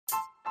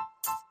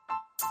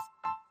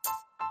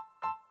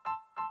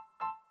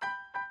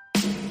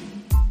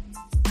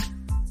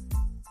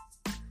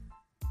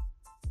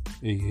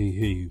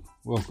Hey,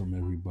 welcome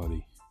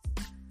everybody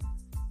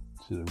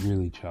to the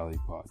Really Charlie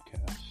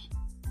podcast.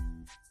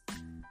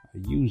 I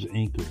use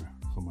Anchor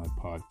for my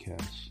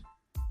podcast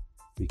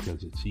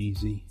because it's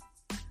easy.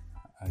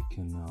 I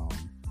can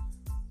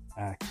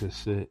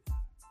access it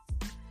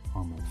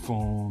on my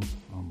phone,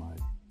 on my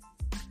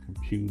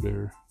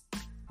computer,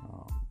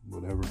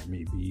 whatever it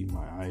may be,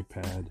 my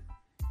iPad.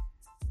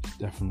 It's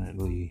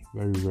definitely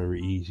very,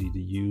 very easy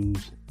to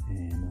use,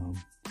 and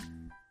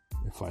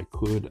if I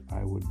could,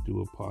 I would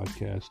do a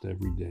podcast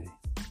every day.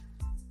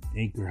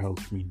 Anchor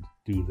helps me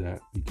do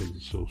that because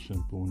it's so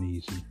simple and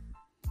easy.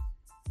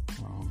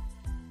 My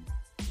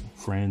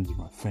friends,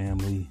 my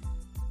family,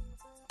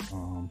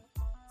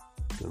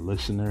 the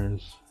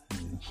listeners,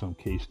 and in some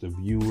case the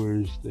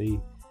viewers, they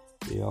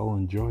all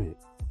enjoy it.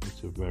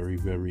 It's a very,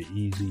 very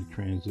easy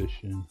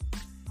transition.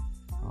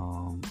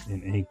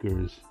 And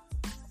Anchor is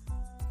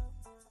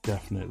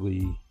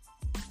definitely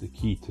the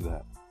key to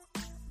that.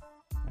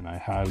 And I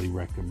highly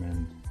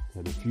recommend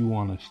that if you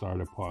want to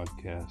start a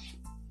podcast,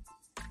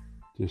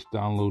 just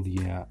download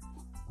the app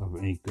of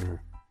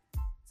Anchor,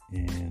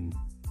 and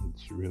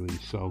it's really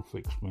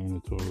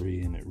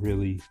self-explanatory, and it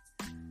really,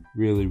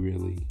 really,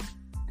 really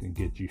can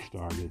get you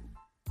started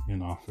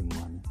and off and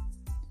running.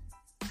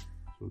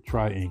 So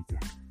try Anchor,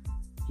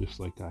 just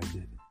like I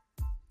did.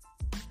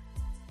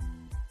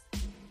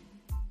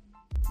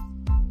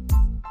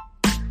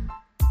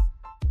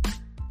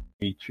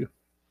 Meet you.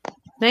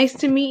 Nice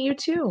to meet you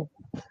too.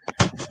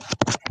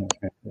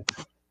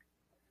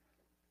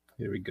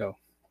 Here we go.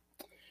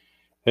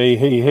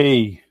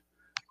 Hey.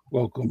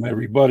 Welcome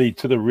everybody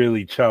to the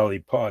Really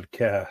Charlie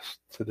podcast.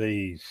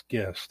 Today's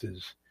guest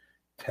is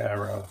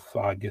Tara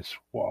Vargas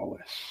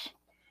Wallace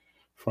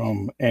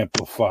from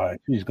Amplify.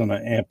 She's going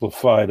to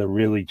amplify the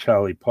Really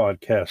Charlie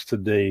podcast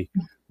today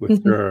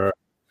with her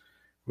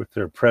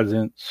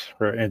presence,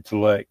 her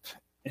intellect,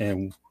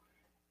 and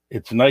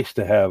it's nice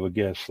to have a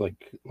guest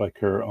like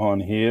her on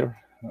here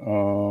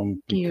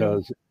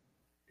because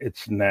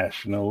it's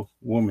National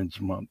Women's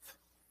Month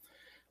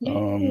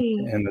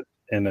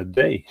and a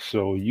day.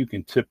 So you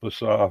can tip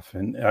us off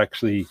and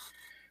actually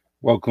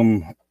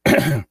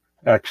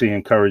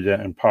encourage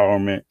that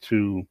empowerment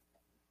to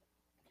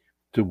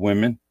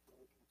women,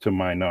 to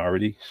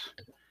minorities.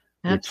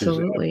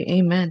 Absolutely.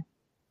 Amen.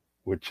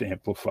 Which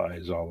Amplify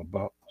is all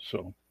about.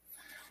 So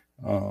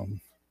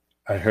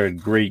I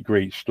heard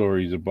great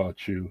stories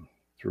about you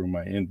through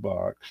my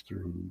inbox,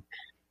 through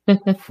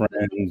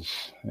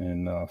friends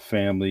and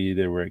family.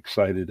 They were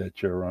excited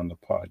that you're on the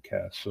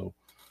podcast. So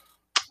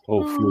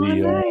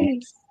hopefully,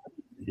 nice.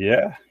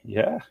 Yeah.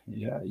 You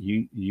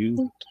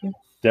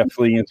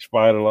definitely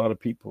inspired a lot of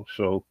people.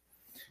 So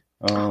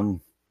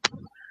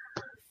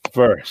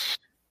first,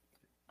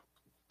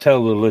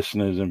 tell the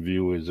listeners and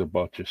viewers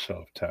about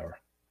yourself, Tara.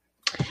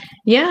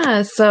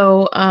 Yeah,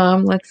 so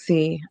let's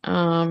see.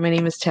 My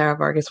name is Tara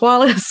Vargas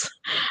Wallace.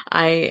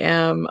 I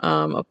am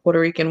a Puerto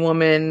Rican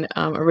woman,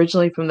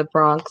 originally from the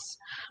Bronx,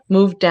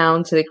 moved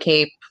down to the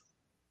Cape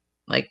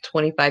like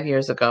 25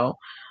 years ago,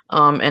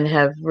 and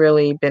have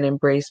really been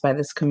embraced by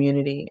this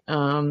community,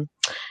 and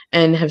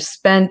have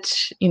spent,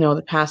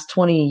 the past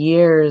 20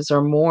 years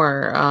or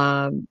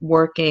more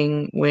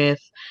working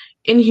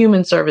in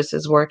human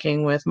services,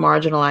 working with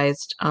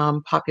marginalized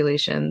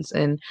populations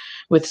and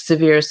with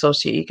severe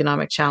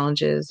socioeconomic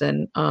challenges.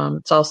 And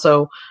it's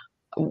also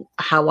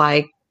how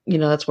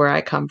that's where I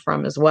come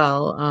from as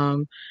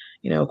well.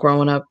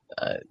 Growing up,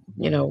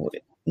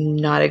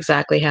 not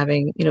exactly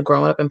having,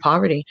 growing up in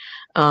poverty,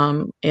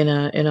 in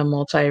a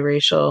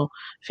multiracial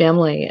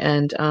family.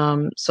 And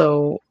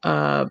so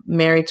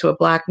married to a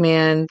Black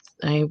man.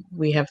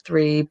 We have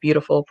 3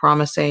 beautiful,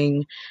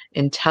 promising,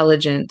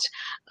 intelligent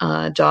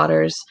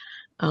daughters.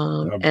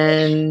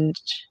 And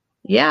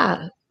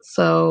yeah,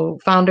 so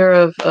founder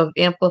of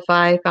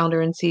Amplify, founder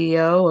and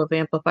CEO of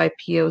Amplify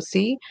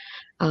POC.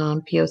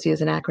 POC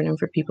is an acronym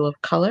for People of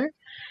Color.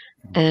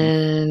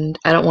 And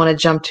I don't want to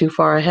jump too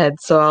far ahead,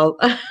 so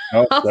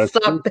I'll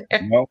stop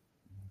there.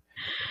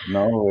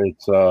 No,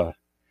 it's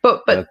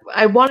But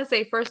I want to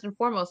say first and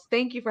foremost,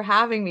 thank you for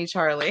having me,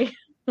 Charlie.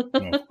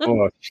 Of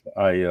course,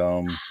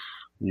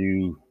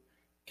 you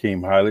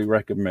came highly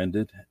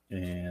recommended,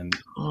 and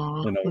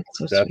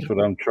that's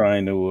what I'm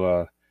trying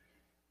to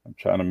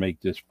make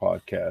this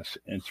podcast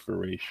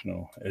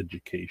inspirational,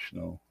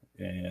 educational,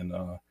 and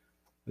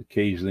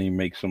occasionally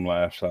make some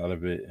laughs out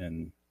of it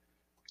and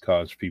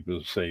cause people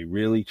to say,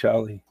 "Really,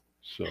 Charlie?"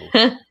 So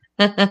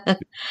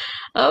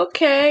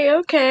okay,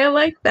 I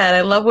like that.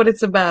 I love what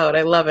it's about.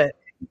 I love it.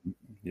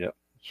 Yep.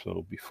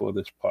 So before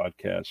this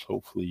podcast,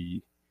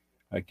 hopefully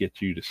I get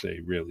you to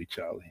say, "Really,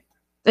 Charlie?"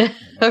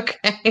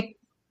 Okay.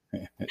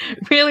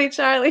 Really,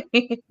 Charlie?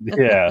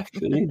 Yeah,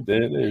 see,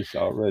 there it is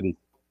already.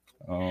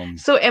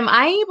 So am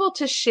I able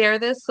to share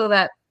this so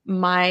that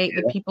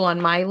the people on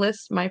my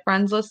list, my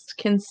friends list,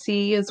 can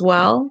see as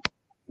well?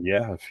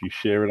 Yeah, if you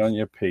share it on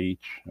your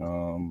page,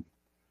 and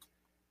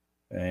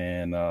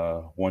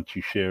once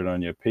you share it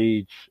on your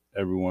page,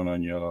 everyone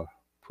on your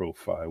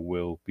profile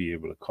will be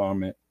able to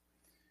comment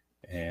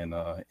and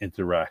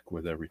interact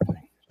with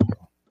everything.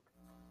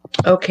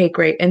 Okay,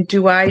 great. And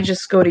do I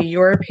just go to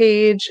your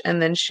page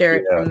and then share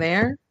it from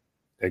there?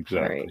 Exactly.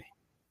 All right.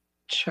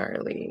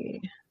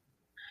 Charlie.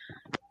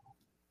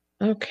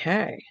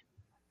 Okay.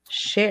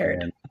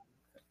 Shared.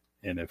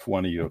 And if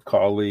one of your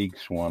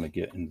colleagues want to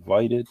get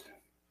invited,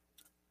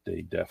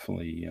 they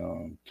definitely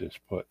just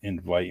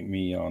invite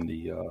me on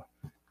the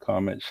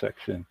comment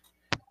section,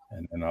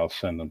 and then I'll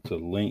send them to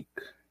the link,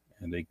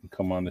 and they can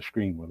come on the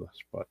screen with us.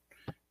 But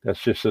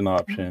that's just an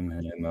option,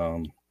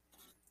 and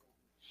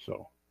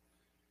so.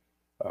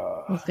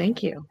 Well,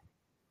 thank you.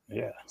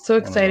 Yeah. So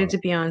excited to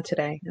be on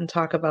today and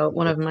talk about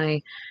one of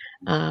my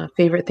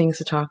favorite things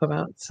to talk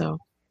about. So.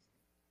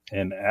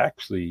 And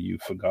actually, you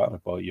forgot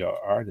about your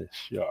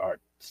artists, your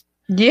art.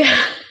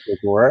 Yeah.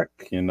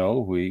 Work. You know,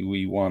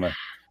 we want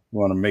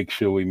to make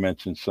sure we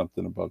mention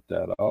something about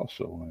that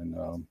also,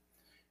 and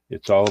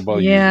it's all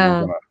about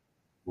you.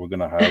 We're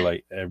gonna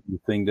highlight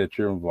everything that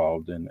you're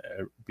involved in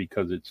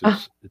because it's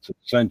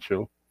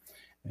essential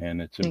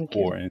and it's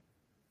important.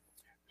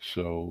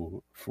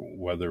 So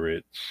whether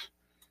it's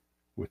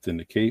within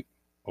the Cape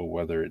or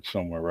whether it's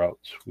somewhere else,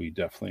 we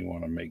definitely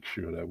want to make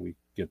sure that we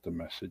get the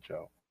message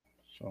out.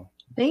 So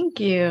thank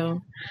you.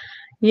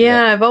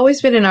 Yeah, I've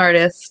always been an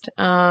artist.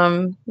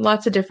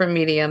 Lots of different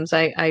mediums.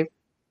 I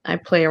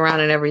play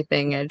around in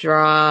everything. I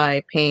draw,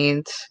 I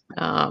paint.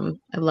 I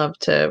love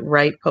to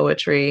write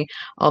poetry,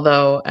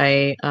 although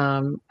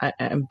I'm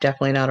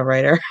definitely not a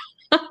writer.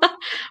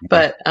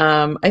 But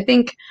I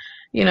think,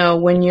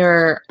 when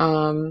you're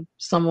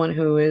someone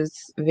who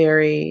is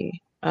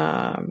very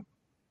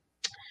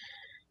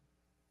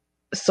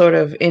sort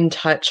of in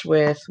touch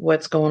with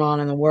what's going on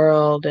in the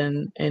world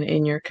and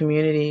in your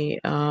community,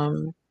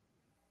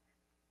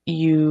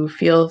 you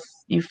feel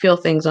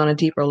things on a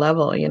deeper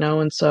level,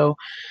 and so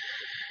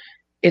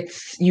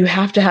you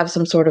have to have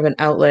some sort of an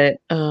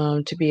outlet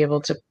to be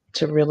able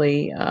to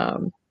really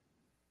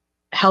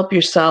help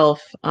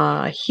yourself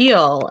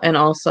heal, and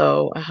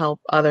also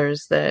help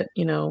others that,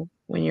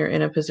 when you're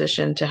in a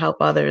position to help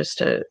others,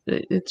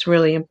 it's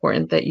really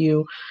important that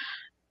you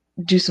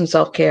do some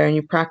self-care and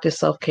you practice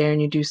self-care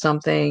and you do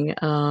something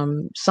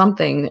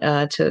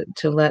to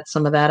let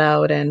some of that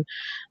out. And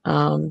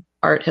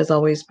art has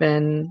always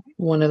been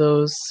one of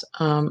those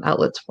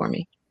outlets for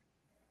me.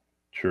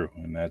 True.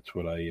 And that's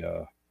what I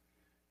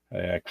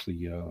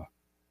actually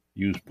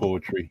use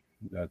poetry.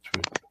 That's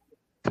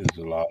what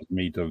allows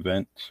me to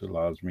vent,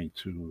 allows me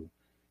to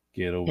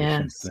get over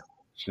some things.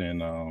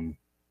 And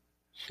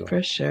so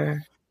for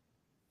sure.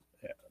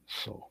 Yeah.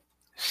 So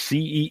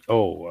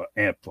CEO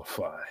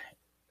Amplify.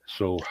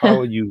 So how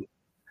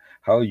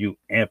are you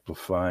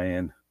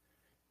amplifying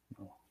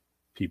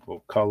people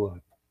of color,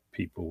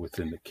 people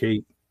within the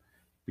Cape?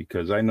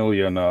 Because I know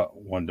you're not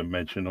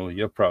one-dimensional.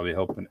 You're probably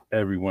helping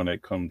everyone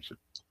that comes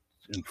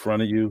in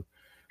front of you,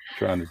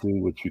 trying to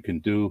do what you can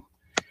do.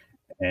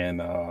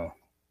 And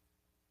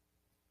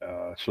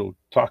so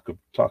talk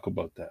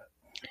about that.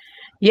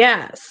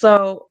 Yeah.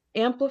 So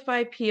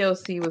Amplify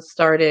POC was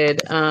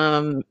started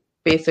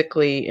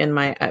basically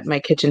at my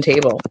kitchen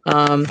table.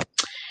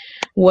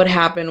 What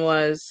happened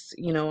was,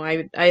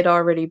 I'd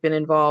already been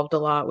involved a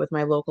lot with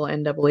my local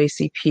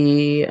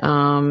NAACP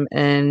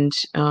and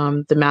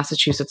the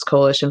Massachusetts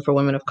Coalition for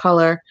Women of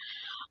Color,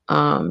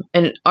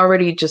 and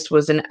already just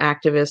was an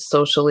activist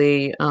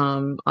socially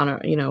on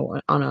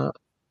a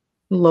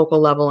local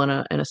level and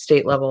a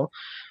state level.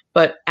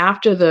 But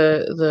after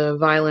the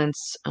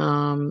violence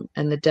and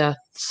the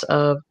deaths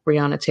of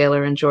Breonna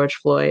Taylor and George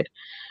Floyd,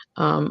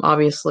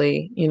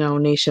 obviously,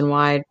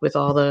 nationwide with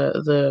all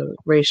the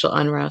racial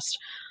unrest,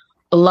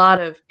 a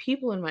lot of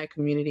people in my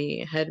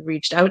community had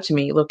reached out to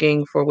me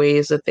looking for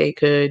ways that they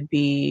could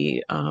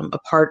be a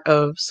part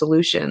of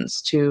solutions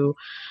to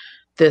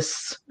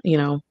this,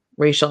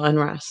 racial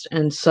unrest.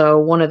 And so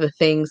one of the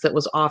things that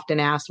was often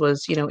asked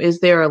was, is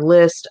there a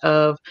list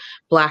of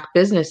Black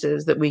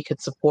businesses that we could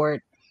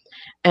support?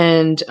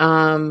 And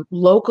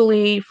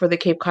locally for the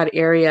Cape Cod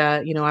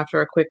area,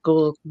 after a quick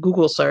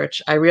Google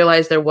search, I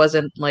realized there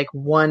wasn't like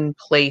one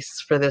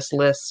place for this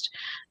list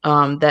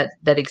that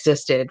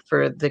existed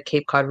for the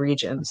Cape Cod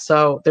region.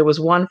 So there was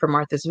one for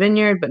Martha's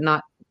Vineyard, but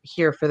not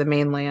here for the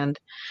mainland.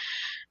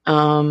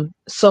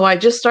 So I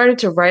just started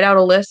to write out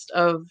a list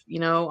of,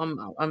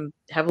 I'm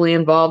heavily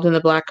involved in the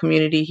Black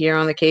community here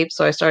on the Cape.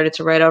 So I started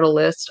to write out a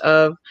list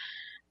of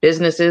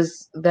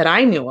businesses that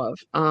I knew of,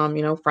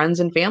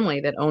 friends and family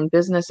that own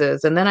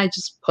businesses. And then I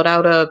just put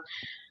out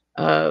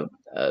a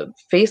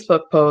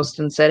Facebook post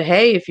and said,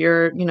 hey, if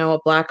you're, a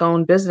Black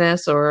owned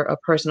business or a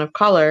person of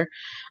color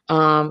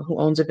who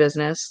owns a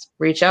business,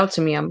 reach out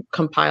to me. I'm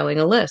compiling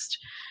a list.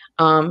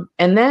 And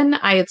then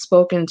I had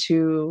spoken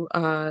to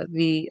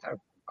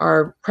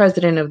our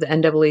president of the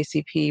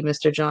NAACP,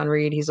 Mr. John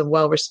Reed. He's a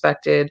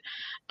well-respected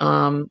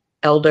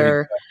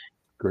elder.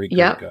 Great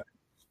guy.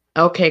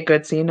 Okay,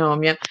 good. So you know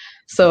him, yeah.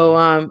 So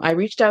I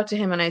reached out to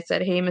him and I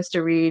said, hey,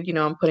 Mr. Reed,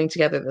 I'm putting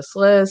together this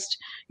list.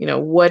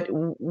 What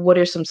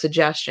are some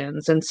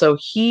suggestions? And so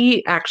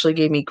he actually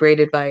gave me great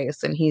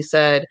advice. And he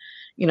said,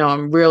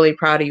 I'm really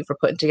proud of you for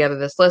putting together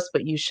this list,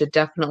 but you should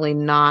definitely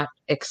not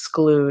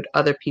exclude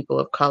other people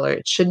of color.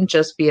 It shouldn't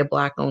just be a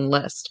Black owned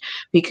list.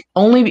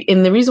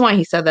 And the reason why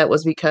he said that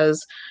was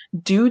because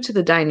due to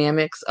the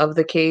dynamics of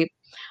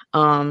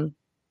um,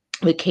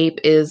 the Cape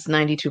is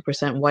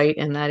 92% white,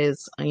 and that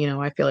is,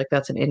 I feel like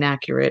that's an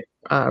inaccurate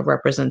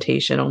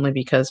representation only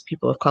because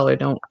people of color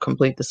don't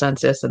complete the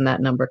census, and that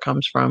number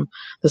comes from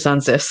the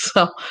census.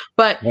 So,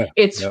 but Yeah,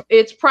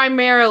 it's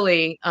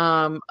primarily,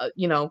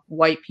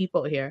 white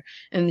people here.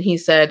 And he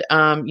said,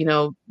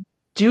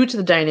 due to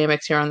the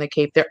dynamics here on the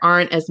Cape, there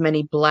aren't as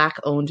many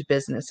Black-owned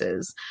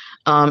businesses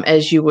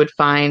as you would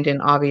find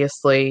in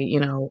obviously,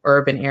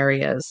 urban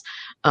areas.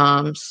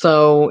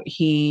 So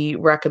he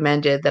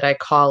recommended that I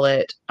call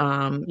it,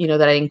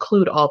 that I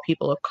include all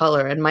people of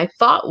color. And my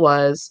thought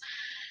was,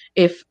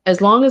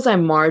 as long as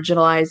I'm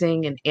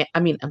marginalizing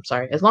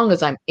as long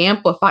as I'm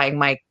amplifying,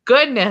 my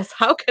goodness,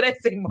 how could I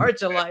say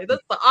marginalize?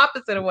 That's the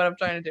opposite of what I'm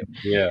trying to do.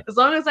 yeah. As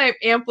long as I'm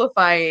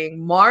amplifying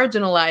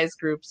marginalized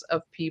groups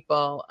of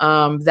people,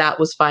 that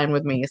was fine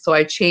with me. So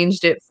I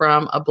changed it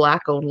from a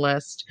Black owned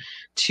list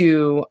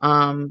to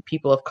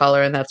people of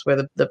color, and that's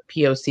where the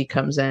POC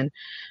comes in.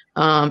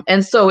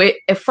 And so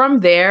from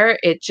there,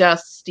 it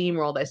just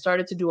steamrolled. I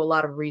started to do a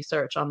lot of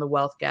research on the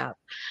wealth gap,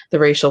 the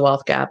racial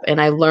wealth gap.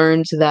 And I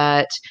learned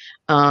that,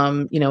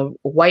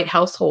 white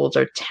households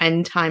are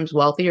 10 times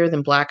wealthier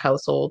than Black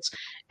households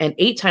and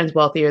 8 times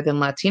wealthier than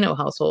Latino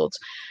households.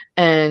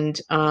 And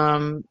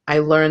I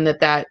learned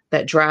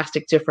that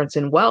drastic difference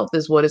in wealth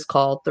is what is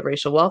called the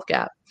racial wealth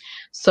gap.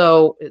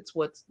 So it's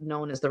what's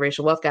known as the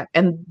racial wealth gap.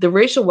 And the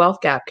racial wealth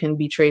gap can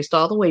be traced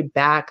all the way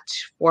back to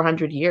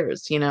 400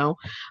 years,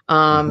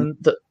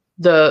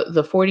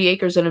 The 40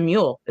 acres and a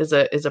mule is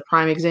a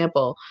prime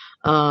example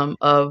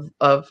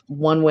of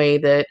one way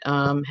that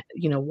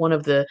one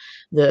of the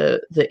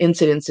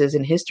incidences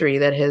in history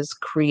that has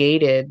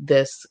created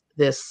this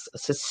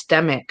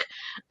systemic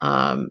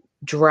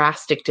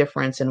drastic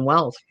difference in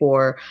wealth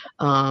for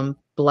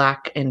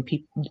Black and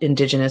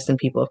Indigenous and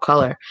people of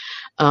color.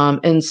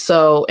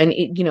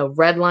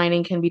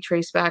 Redlining can be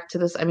traced back to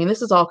this. I mean,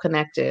 this is all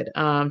connected.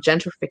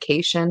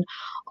 Gentrification,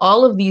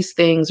 all of these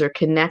things are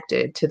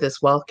connected to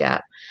this wealth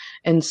gap.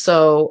 And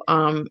so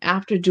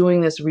after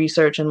doing this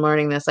research and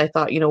learning this, I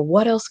thought,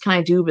 what else can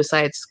I do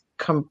besides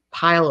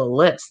compile a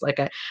list? Like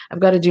I've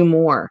got to do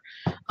more.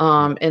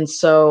 And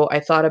so I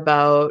thought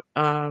about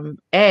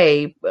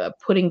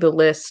putting the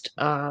list,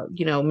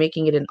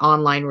 making it an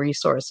online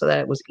resource so that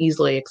it was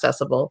easily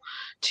accessible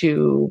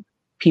to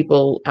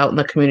people out in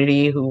the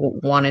community who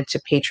wanted to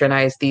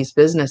patronize these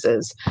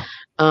businesses.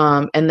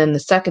 And then the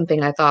second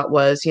thing I thought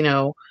was,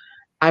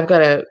 I've got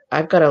to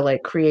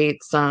like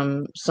create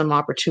some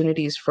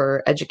opportunities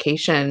for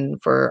education,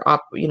 for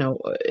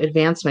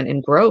advancement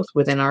and growth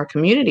within our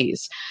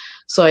communities.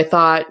 So I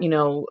thought,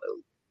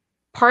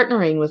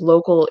 partnering with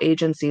local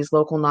agencies,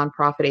 local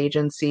nonprofit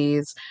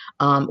agencies,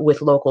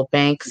 with local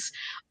banks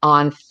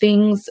on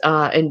things,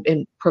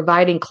 and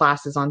providing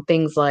classes on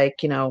things like,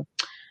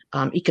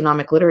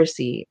 economic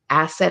literacy,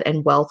 asset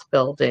and wealth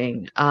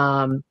building,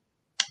 home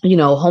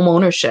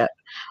ownership.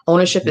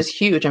 Ownership is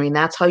huge. I mean,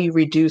 that's how you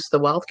reduce the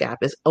wealth gap,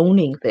 is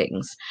owning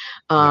things.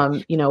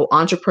 Yes.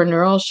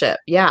 Entrepreneurship.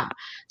 Yeah.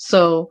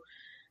 So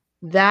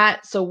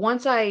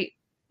once I,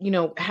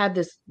 had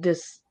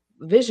this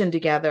vision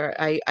together,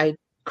 I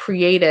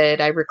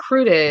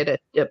recruited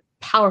a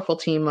powerful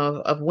team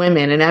of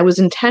women, and I was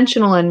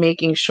intentional in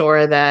making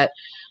sure that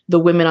the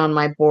women on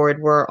my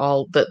board were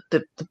all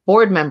the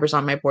board members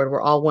on my board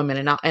were all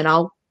women, and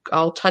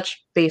I'll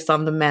touch base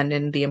on the men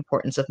and the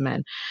importance of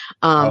men.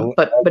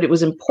 But it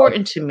was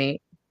important to me.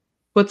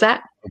 What's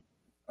that?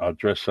 I'll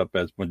dress up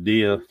as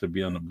Medea to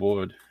be on the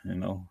board,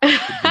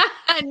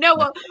 No,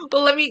 well,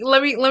 let me,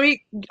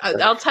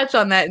 I'll touch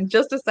on that in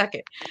just a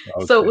second.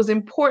 Okay. So it was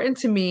important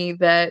to me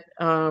that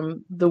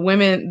the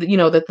women,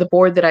 that the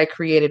board that I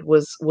created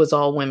was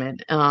all women.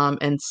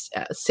 And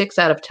 6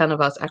 out of 10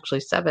 of us, actually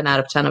 7 out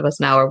of 10 of us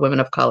now are women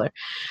of color.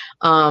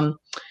 And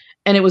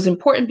it was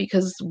important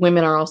because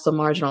women are also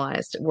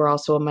marginalized. We're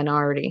also a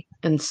minority.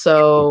 And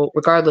so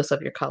regardless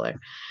of your color.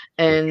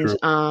 And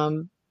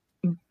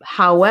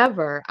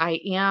however,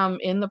 I am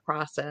in the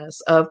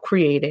process of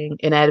creating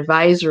an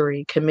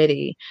advisory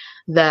committee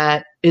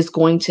that is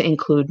going to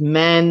include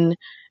men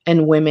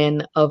and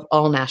women of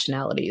all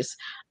nationalities,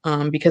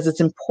 because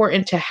it's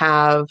important to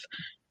have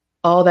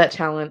all that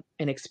talent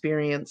and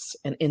experience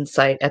and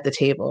insight at the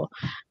table.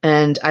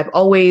 And I've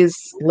always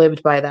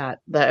lived by that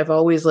I've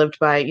always lived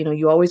by,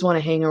 you always want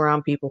to hang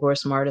around people who are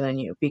smarter than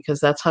you, because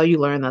that's how you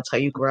learn, that's how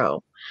you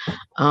grow.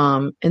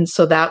 And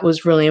so that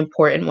was really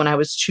important when I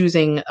was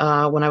choosing,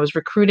 when I was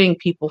recruiting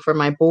people for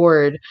my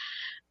board.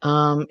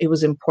 It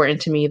was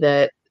important to me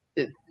that,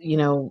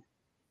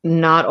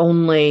 not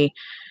only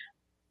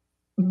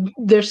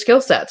their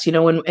skill sets, and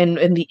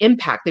the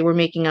impact they were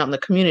making out in the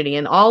community.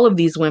 And all of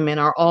these women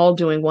are all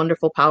doing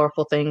wonderful,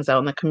 powerful things out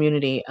in the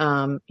community.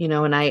 And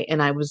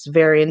I was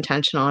very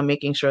intentional in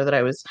making sure that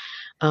I was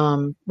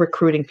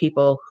recruiting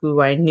people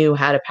who I knew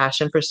had a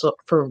passion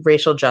for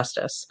racial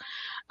justice.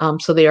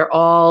 So they are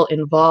all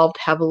involved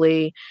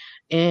heavily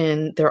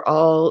in, they're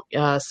all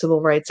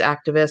civil rights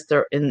activists.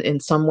 They're in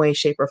some way,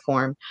 shape, or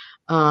form.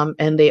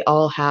 And they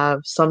all have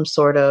some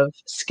sort of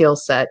skill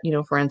set.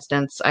 For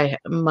instance,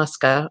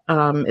 Muska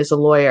is a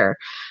lawyer.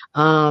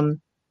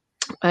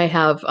 I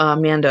have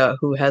Amanda,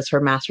 who has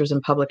her master's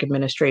in public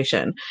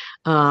administration.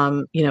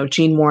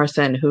 Jean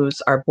Morrison,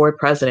 who's our board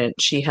president,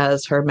 she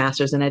has her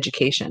master's in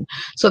education.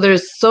 So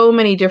there's so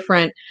many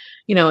different,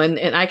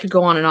 and I could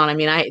go on and on. I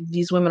mean,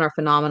 these women are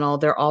phenomenal.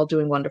 They're all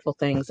doing wonderful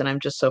things, and I'm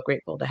just so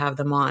grateful to have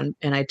them on.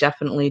 And I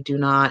definitely do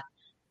not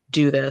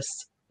do this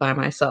by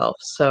myself.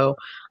 So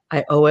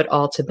I owe it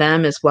all to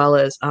them, as well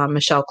as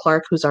Michelle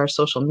Clark, who's our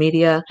social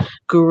media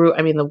guru.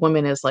 I mean, the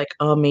woman is like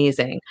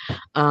amazing.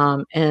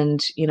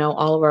 And,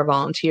 all of our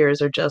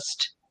volunteers are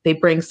they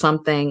bring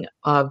something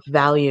of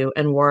value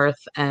and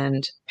worth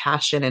and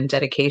passion and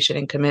dedication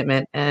and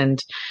commitment.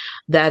 And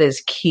that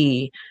is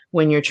key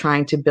when you're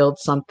trying to build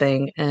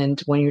something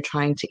and when you're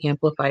trying to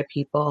amplify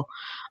people,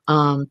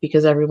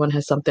 because everyone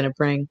has something to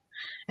bring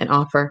and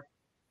offer.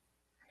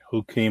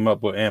 Who came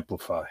up with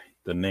Amplify,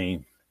 the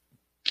name?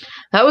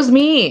 That was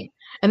me.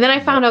 And then I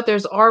found out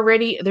there's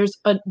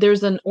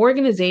an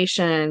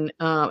organization,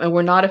 and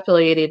we're not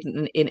affiliated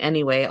in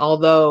any way,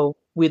 although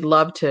we'd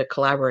love to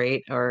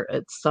collaborate or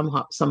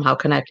somehow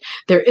connect.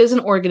 There is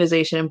an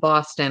organization in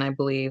Boston, I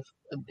believe,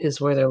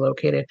 is where they're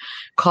located,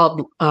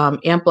 called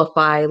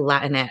Amplify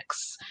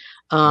Latinx.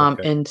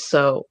 Okay. And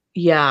so,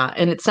 yeah,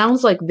 and it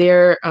sounds like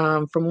they're,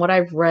 from what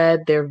I've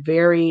read, they're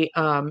very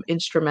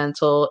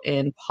instrumental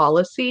in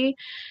policy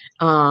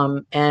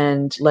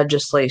and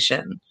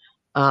legislation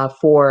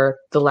for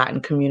the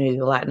Latin community,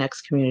 the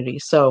Latinx community.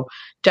 So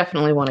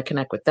definitely want to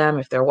connect with them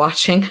if they're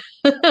watching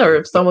or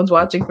if someone's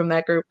watching from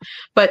that group.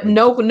 But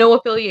no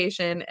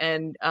affiliation,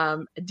 and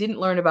didn't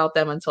learn about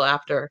them until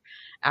after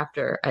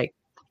I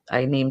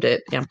named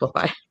it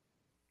Amplify.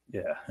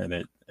 Yeah,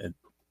 and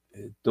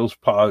there's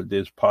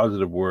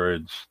positive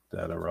words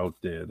that are out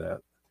there that,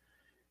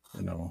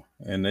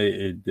 and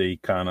they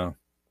kind of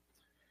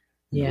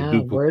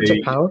words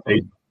are powerful.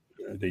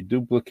 They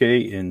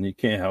duplicate, and you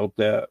can't help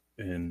that.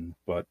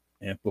 But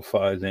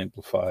amplify,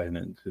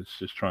 and it's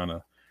just trying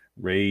to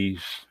raise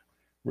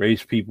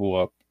people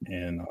up,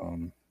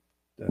 and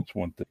that's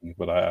one thing.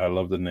 But I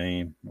love the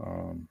name.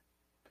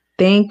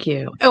 Thank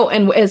you. Oh,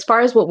 and as far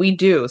as what we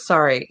do,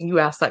 sorry, you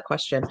asked that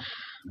question.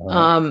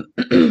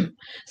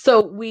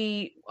 So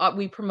we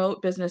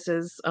promote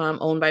businesses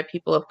owned by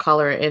people of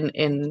color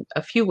in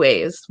a few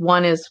ways.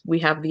 One is we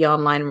have the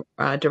online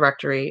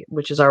directory,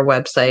 which is our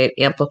website,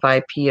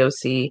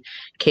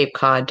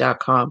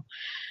 amplifypocCapeCod.com.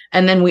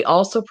 And then we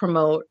also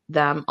promote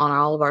them on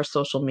all of our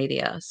social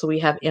media. So we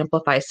have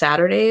Amplify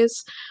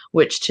Saturdays,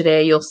 which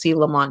today you'll see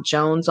Lamont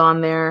Jones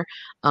on there.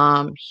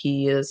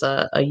 He is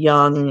a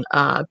young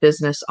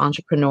business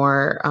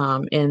entrepreneur,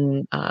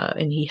 and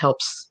he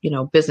helps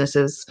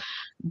businesses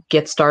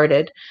get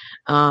started.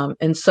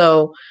 And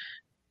so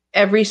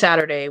every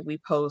Saturday we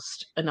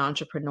post an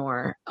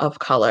entrepreneur of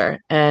color,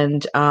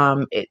 and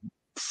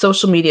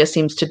social media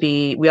seems to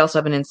be, we also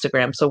have an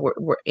Instagram. So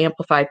we're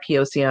Amplify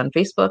POC on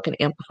Facebook and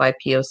Amplify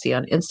POC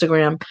on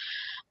Instagram.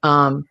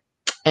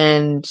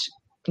 And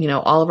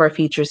all of our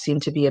features seem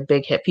to be a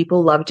big hit.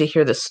 People love to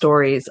hear the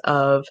stories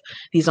of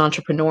these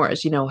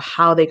entrepreneurs,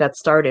 how they got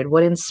started,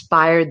 what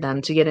inspired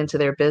them to get into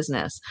their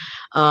business,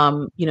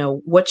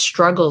 what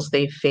struggles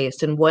they've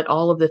faced, and what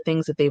all of the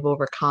things that they've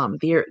overcome.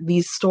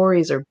 These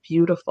stories are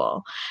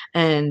beautiful.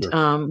 And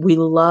we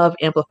love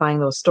amplifying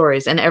those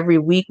stories. And every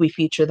week we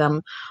feature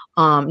them,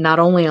 not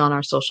only on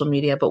our social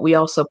media, but we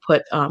also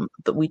put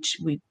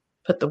we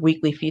put the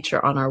weekly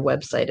feature on our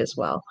website as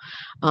well.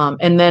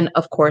 And then,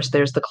 of course,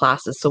 there's the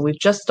classes. So we've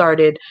just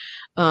started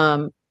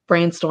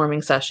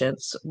brainstorming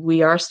sessions.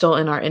 We are still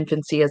in our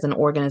infancy as an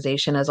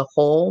organization as a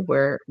whole,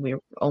 where we've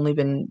only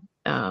been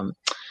in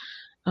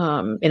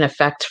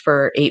effect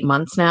for 8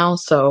 months now.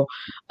 So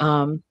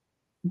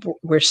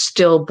we're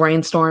still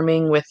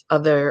brainstorming with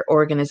other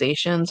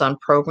organizations on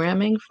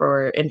programming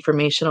for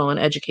informational and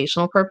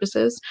educational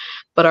purposes.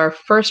 But our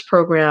first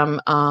program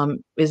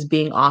is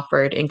being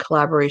offered in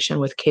collaboration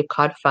with Cape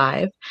Cod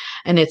 5,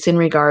 and it's in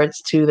regards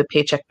to the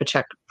Paycheck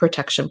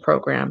Protection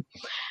Program.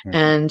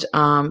 And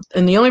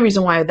the only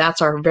reason why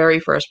that's our very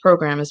first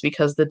program is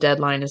because the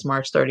deadline is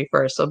March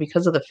 31st. So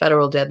because of the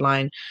federal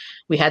deadline,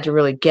 we had to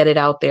really get it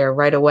out there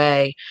right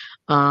away,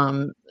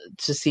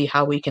 to see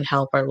how we can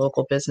help our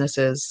local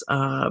businesses,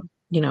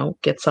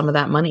 get some of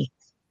that money.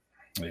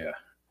 Yeah.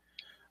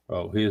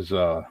 Well, here's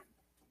Devon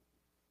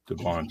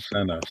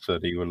Senna said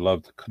he would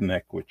love to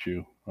connect with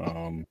you.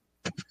 And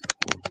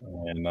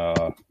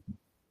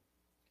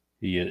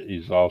he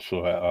is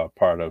also a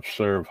part of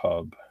Serve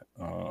Hub,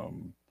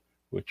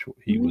 which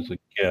he was a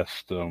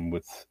guest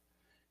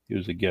he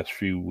was a guest a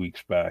few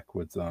weeks back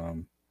with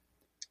a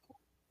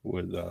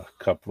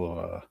couple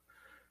of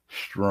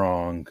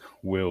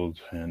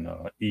strong-willed and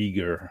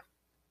eager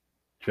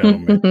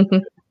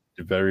gentlemen.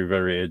 Very,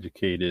 very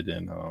educated,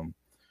 and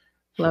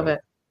love it.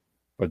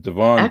 But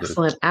Devon,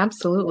 excellent,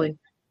 absolutely.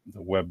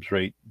 the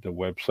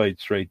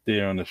website's right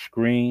there on the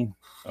screen.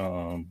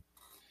 And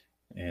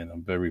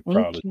I'm very Thank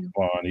proud of you.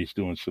 Spawn. He's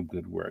doing some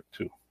good work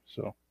too.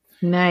 So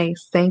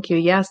Nice. Thank you.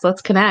 Yes,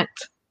 let's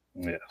connect.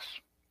 yes.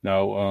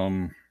 Now,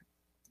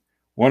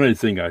 one of the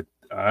things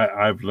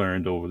I've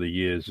learned over the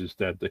years is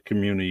that the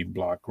community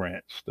block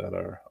grants that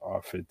are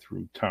offered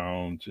through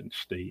towns and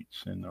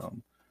states, and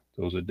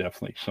those are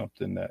definitely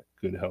something that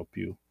could help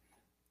you with.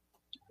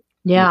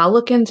 Yeah, I'll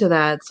look into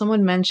that. Someone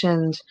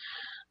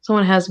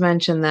has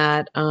mentioned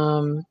that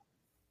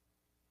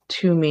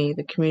to me,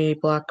 the community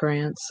block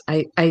grants.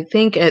 I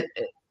think it,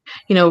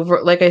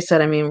 like I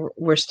said, I mean,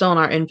 we're still in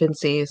our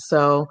infancy,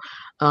 so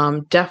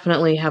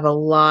definitely have a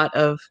lot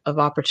of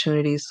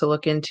opportunities to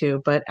look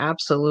into, but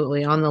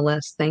absolutely on the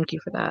list. Thank you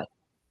for that.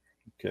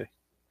 Okay.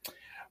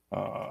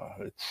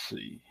 Let's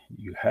see.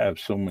 You have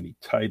so many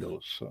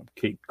titles: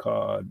 Cape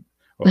Cod,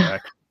 or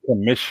actually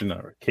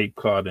Commissioner, Cape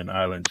Cod and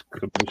Islands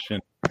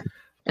Commission,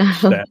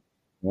 Staff,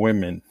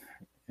 Women,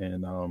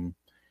 and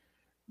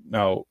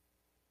now.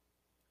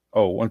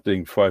 Oh, one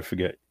thing before I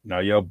forget. Now,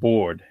 your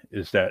board,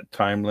 is that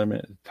time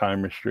limit,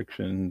 time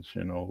restrictions?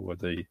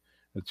 Whether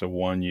it's a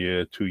 1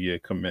 year, 2 year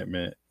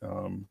commitment,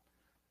 or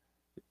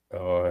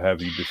have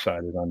you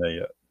decided on that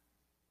yet?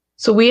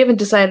 So we haven't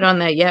decided on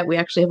that yet. We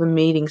actually have a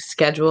meeting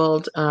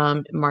scheduled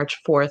March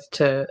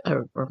 4th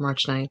or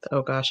March 9th.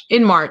 Oh gosh,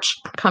 in March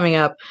coming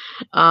up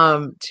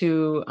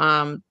to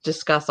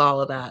discuss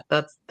all of that.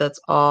 That's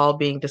all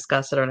being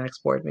discussed at our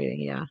next board meeting.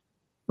 Yeah,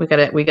 we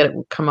gotta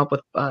come up with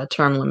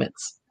term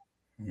limits.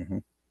 Mm-hmm.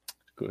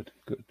 Good,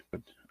 good,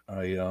 good.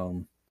 I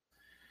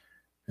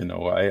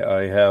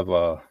have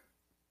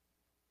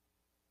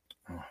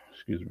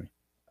excuse me.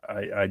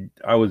 I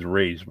was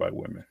raised by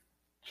women,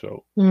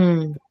 so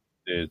Mm,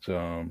 it's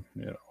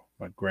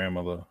my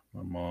grandmother,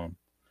 my mom,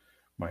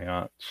 my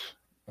aunts,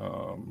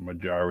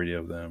 majority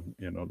of them,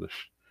 the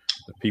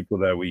people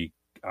that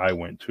I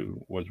went to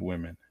was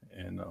women,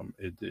 and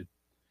it did.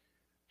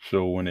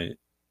 So when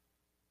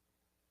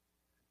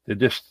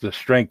the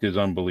strength is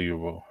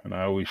unbelievable, and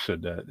I always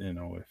said that,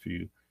 if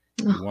you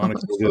want to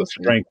go that's to so the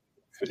sweet. strength,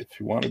 if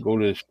you want to go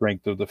to the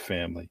strength of the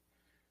family,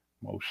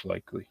 most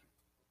likely,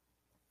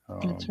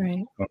 That's right.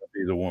 it's going to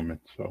be the woman.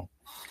 So,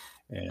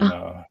 and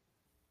Oh,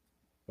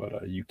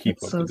 but you keep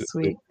that's up so the good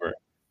sweet. work.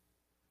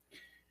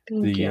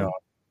 Thank The you.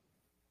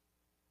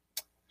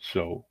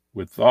 So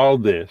with all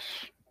this,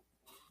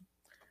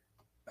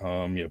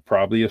 you're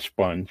probably a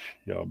sponge.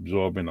 You're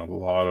absorbing a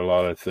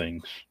lot of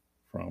things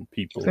from For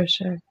people.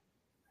 sure.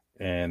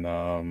 And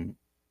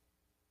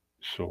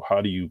so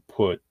how do you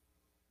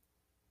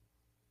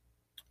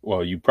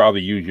well, you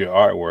probably use your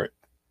artwork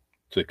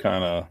to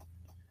kind of,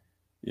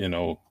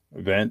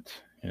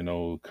 vent, kind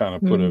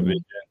of put a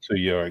vision Mm. to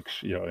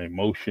your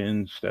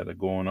emotions that are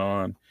going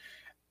on.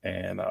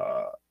 And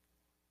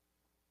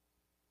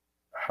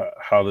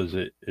how is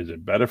it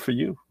better for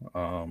you?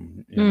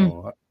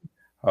 Mm.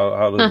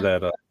 How does Huh.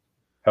 that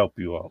help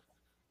you out?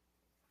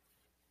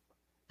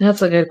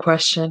 That's a good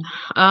question.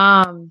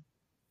 Um,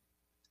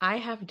 I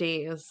have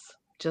days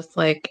just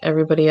like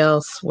everybody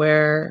else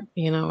where,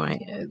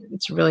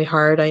 it's really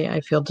hard. I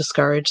feel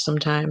discouraged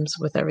sometimes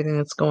with everything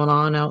that's going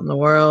on out in the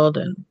world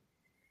and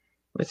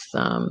with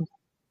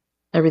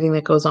everything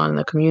that goes on in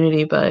the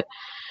community. But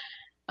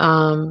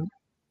um,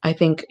 I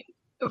think,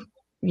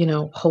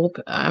 hope.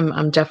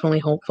 I'm definitely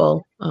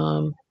hopeful,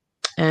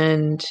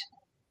 and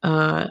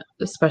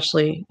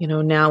especially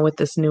now with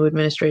this new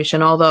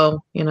administration. Although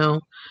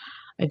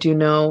I do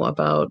know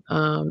about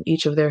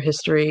each of their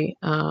history.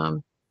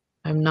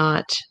 I'm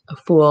not a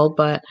fool,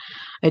 but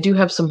I do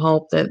have some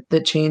hope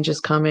that change is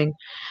coming.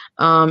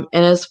 And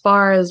as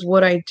far as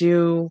what I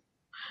do,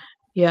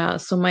 yeah,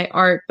 so my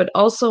art, but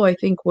also I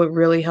think what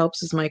really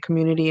helps is my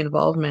community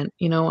involvement.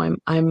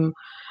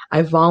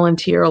 I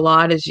volunteer a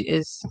lot, as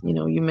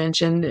you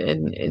mentioned,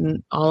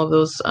 in all of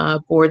those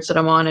boards that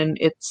I'm on, and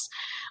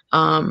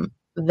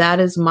that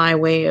is my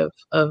way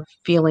of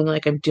feeling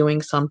like I'm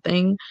doing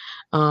something.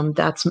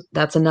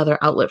 That's another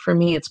outlet for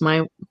me. It's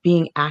my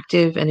being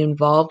active and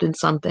involved in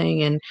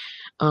something, and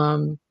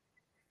um,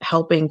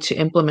 helping to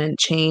implement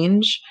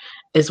change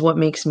is what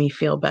makes me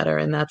feel better,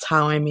 and that's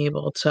how I'm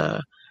able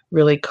to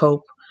really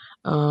cope,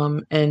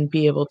 and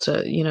be able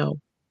to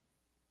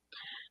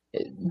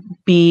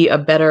be a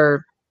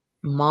better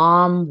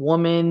mom,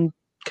 woman,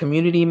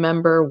 community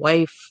member,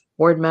 wife,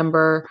 board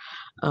member,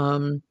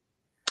 um,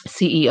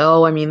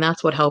 CEO. I mean,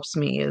 that's what helps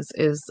me is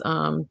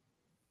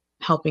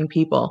helping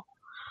people.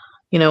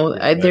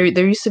 Right.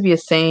 There used to be a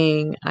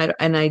saying,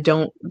 and I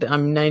don't. I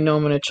mean, I know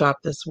I'm going to chop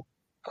this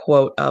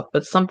quote up,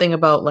 but something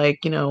about like,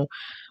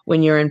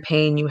 when you're in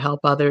pain, you help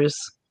others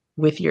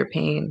with your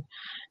pain,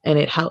 and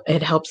it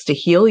helps to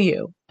heal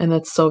you, and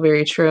that's so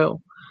very true.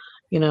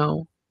 You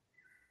know,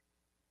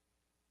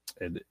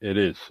 It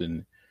is,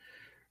 and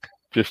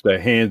just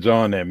that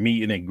hands-on, that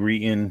meeting and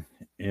greeting,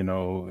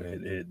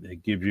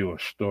 it gives you a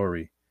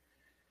story,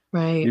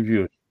 right? gives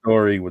you a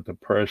story with the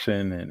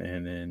person,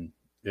 and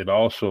it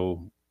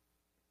also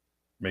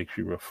makes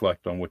you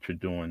reflect on what you're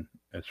doing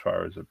as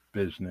far as a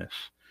business,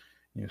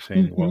 You're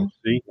saying, Mm-hmm. well,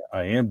 see,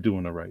 I am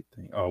doing the right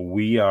thing. Or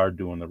we are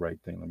doing the right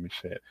thing. Let me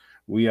say it.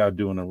 We are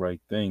doing the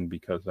right thing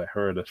because I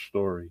heard a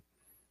story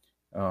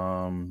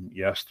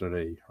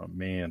yesterday. A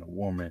man, a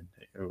woman,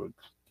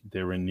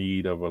 they're in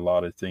need of a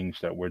lot of things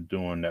that we're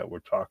doing, that we're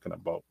talking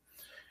about.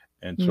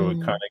 And so it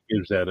kind Mm. of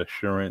gives that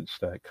assurance,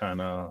 that kind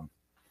of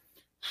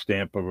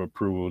stamp of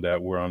approval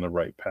that we're on the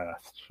right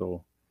path.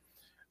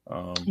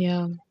 Um,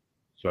 Yeah.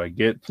 so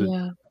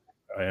Yeah.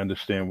 I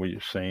understand what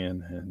you're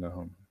saying, and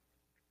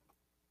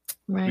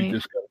we Right.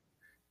 just got to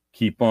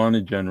keep on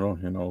in general,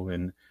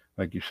 and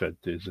like you said,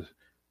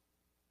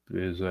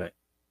 there's a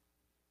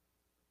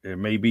there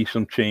may be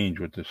some change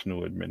with this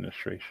new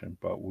administration,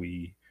 but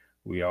we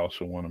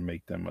also want to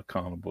make them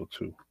accountable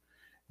too.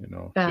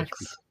 Just Facts.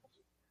 because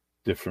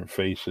different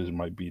faces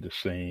might be the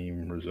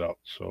same result.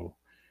 So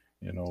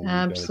we got to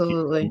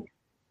Absolutely.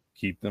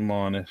 keep them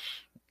honest,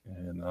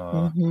 and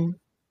Mm-hmm.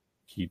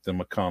 keep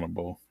them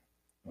accountable.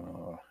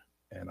 Uh,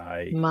 and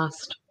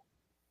Must.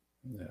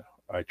 yeah,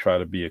 I try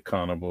to be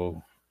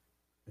accountable.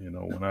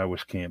 When I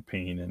was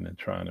campaigning and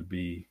trying to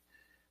be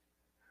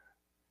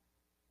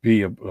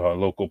a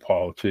local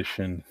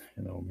politician,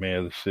 mayor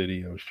of the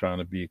city, I was trying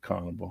to be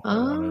accountable. I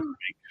wanted to Oh,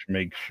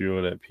 make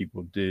sure that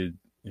people did,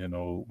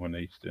 when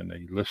they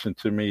listened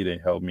to me, they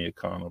held me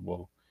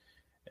accountable.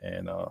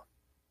 And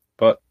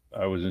but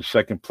I was in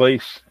second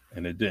place,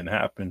 and it didn't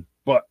happen.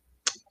 But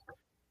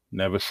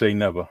never say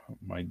never.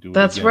 Might do it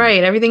that's again.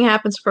 right. Everything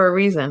happens for a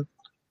reason.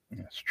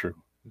 That's true.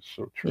 It's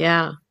so true.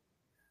 Yeah,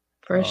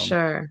 for Um,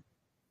 sure.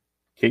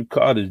 Cape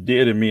Cod is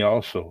dear to me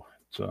also.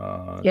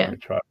 Yeah.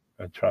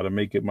 I try to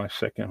make it my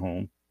second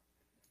home.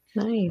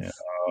 And Nice.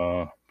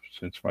 uh,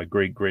 since my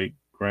great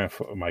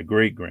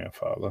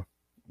grandfather,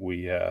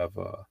 we have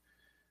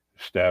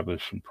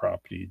established some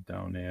property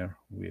down there.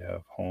 We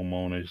have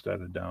homeowners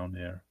that are down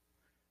there.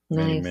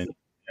 Nice. Many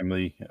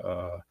family,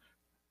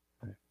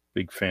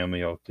 big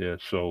family out there.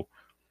 So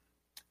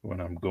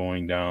when I'm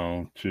going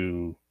down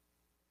to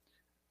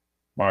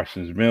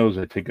Marston's Mills,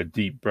 I take a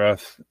deep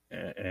breath,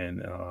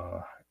 and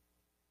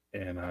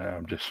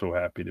I'm just so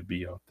happy to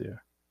be out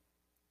there.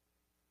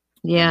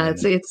 And Yeah,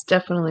 then it's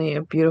definitely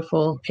a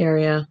beautiful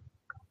area.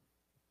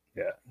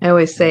 yeah, I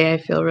always uh, say I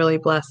feel really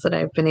blessed that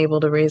I've been able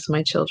to raise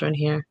my children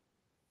here.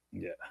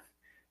 yeah,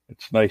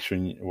 it's nice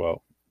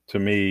well, to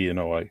me,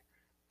 I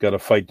got to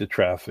fight the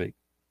traffic,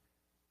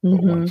 but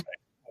Mm-hmm.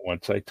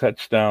 once I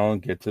touch down,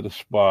 get to the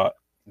spot,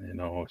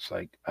 it's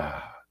like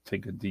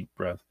take a deep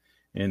breath,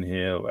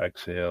 inhale,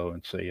 exhale,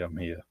 and say I'm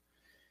here.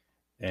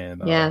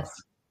 And Yes.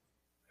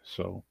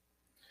 so,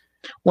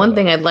 but One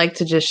thing I'd like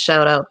to just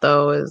shout out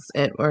though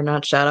or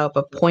not shout out,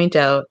 but point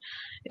out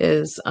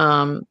is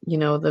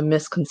the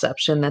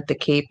misconception that the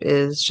Cape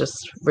is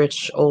just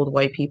rich old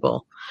white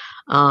people.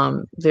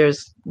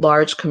 There's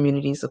large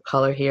communities of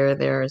color here.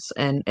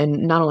 And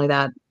not only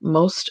that,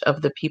 most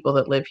of the people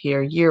that live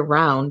here year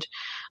round,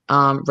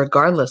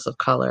 regardless of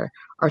color,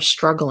 are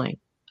struggling.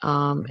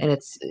 And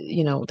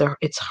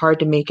it's hard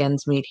to make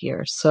ends meet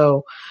here.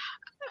 So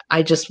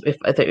I just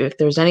if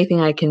there's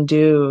anything I can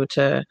do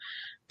to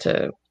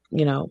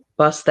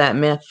bust that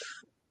myth,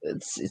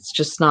 it's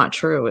just not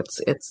true.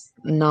 It's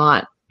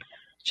not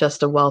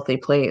just a wealthy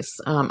place.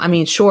 I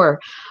mean, sure,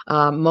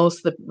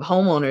 most of the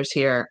homeowners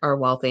here are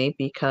wealthy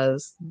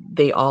because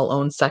they all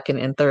own second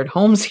and third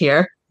homes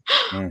here.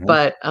 mhm,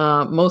 But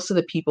most of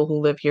the people who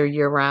live here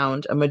year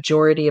round, a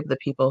majority of the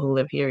people who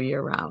live here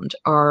year round,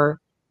 are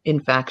in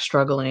fact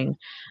struggling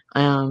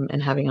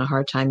and having a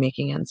hard time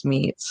making ends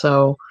meet.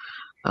 So,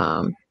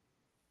 um,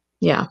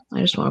 yeah,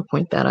 I just want to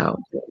point that out.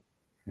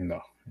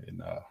 no,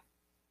 and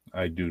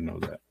I do know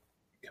that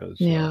because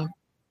Yeah.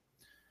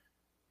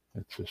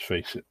 let's just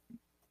face it,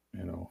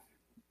 you know,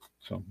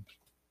 some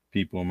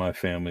people in my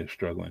family are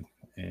struggling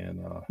and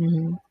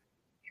Hmm.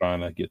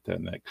 trying to get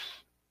that next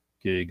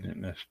gig,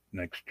 that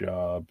next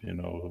job,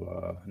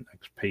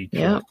 next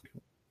Yeah. paycheck,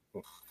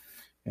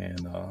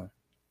 and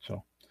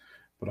so.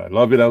 But I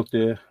love it out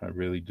there. I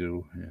really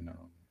do, and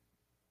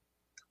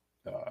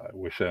I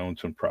wish I owned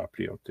some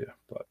property out there,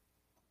 but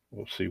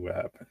we'll see what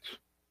happens.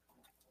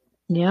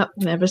 Yep.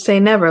 Never say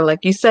never,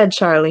 like you said,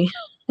 Charlie.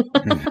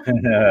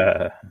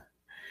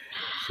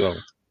 So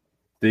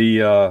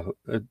the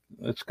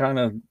let's kind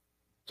of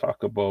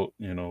talk about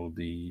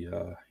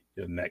the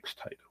your next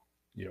title,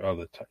 your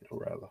other title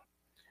rather,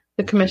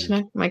 The which is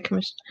commissioner, my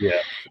commissioner.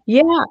 yeah.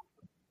 Yeah.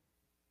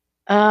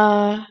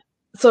 Uh,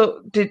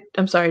 so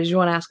I'm sorry, did you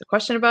want to ask a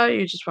question about it? Or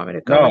you just want me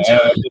to go No, into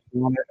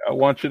it? I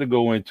want you to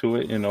go into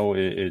it.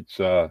 It's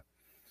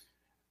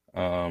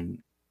um,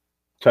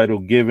 title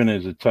given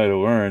is a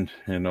title earned.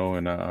 And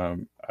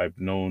I've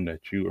known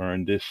that you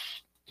earned this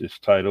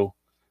title,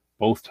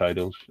 both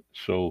titles.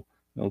 So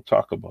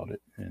talk about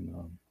it. And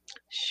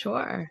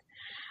Sure.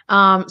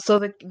 So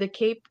the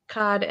Cape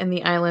Cod and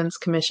the Islands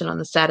Commission on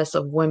the Status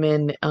of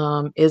Women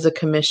is a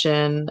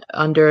commission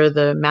under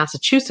the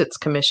Massachusetts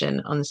Commission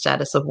on the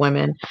Status of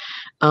Women.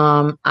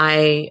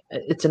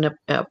 It's an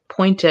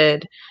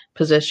appointed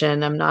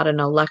position. I'm not an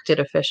elected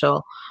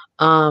official.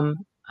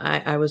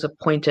 I was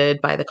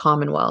appointed by the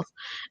Commonwealth,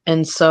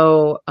 and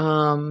so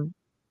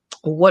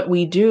what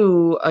we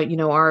do,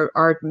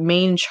 our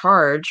main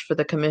charge for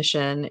the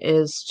commission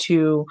is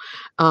to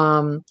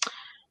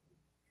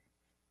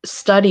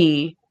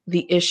study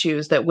the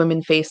issues that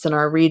women face in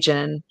our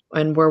region,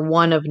 and we're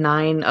one of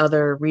 9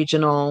 other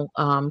regional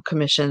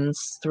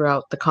commissions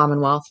throughout the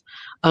Commonwealth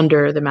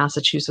under the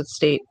Massachusetts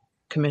State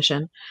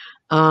Commission.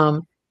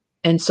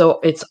 And so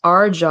it's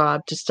our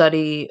job to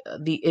study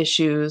the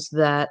issues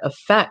that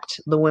affect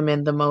the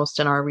women the most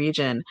in our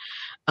region.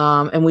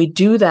 And we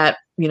do that,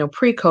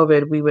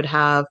 pre-COVID, we would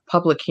have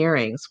public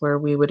hearings where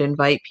we would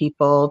invite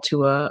people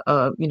to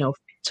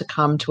to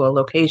come to a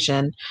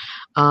location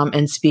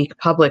and speak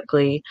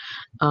publicly.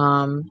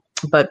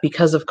 But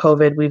because of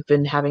COVID, we've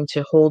been having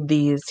to hold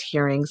these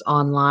hearings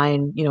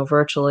online,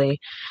 virtually.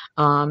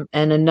 And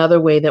another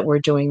way that we're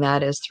doing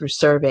that is through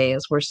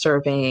surveys. We're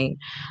surveying,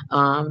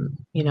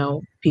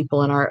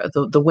 people in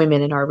the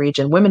women in our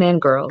region, women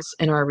and girls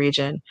in our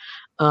region,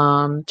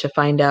 to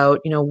find out,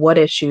 what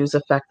issues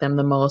affect them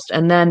the most.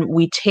 And then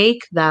we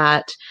take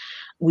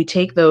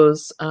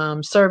those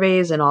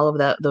surveys and all of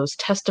those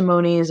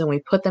testimonies, and we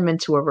put them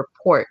into a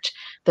report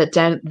that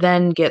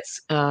then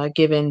gets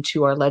given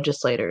to our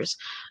legislators.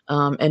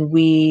 And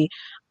we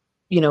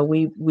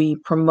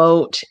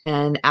promote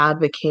and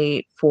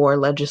advocate for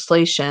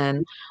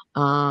legislation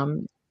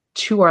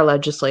to our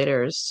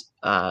legislators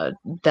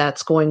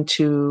that's going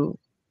to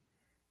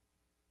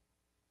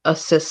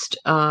assist,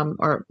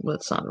 or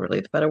that's not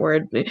really the better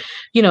word,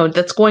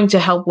 that's going to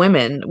help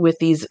women with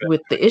the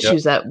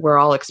issues that we're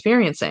all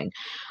experiencing.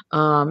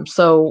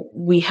 So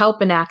we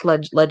help enact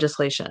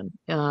legislation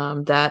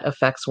that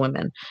affects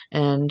women.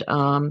 And,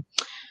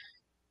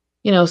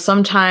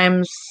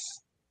 sometimes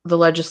the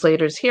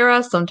legislators hear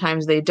us,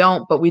 sometimes they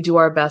don't, but we do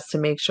our best to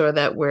make sure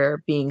that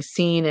we're being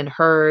seen and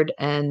heard.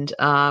 And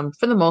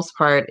for the most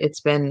part, it's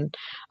been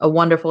a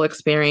wonderful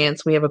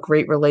experience. We have a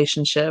great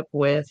relationship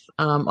with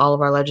all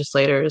of our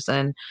legislators,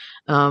 and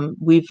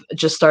we've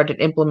just started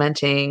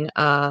implementing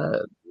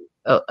a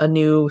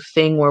new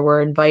thing where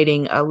we're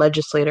inviting a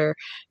legislator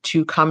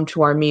to come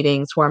to our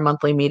meetings, to our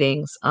monthly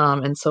meetings.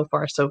 And so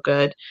far, so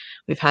good.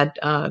 We've had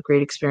a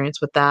great experience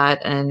with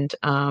that. And,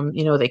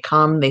 they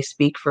come, they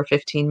speak for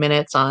 15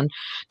 minutes on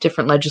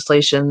different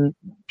legislation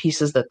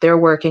pieces that they're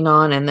working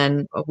on. And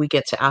then we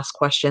get to ask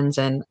questions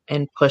and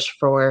push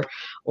for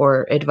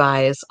or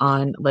advise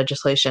on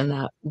legislation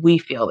that we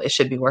feel they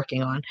should be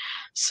working on.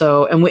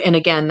 So, and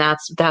again,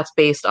 that's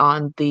based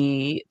on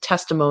the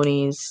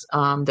testimonies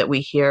that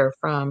we hear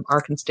from our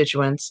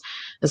constituents,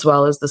 as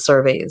well as the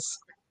surveys.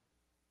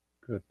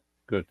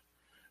 Good.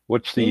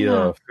 What's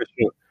the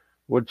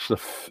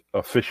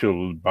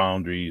official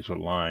boundaries or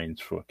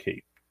lines for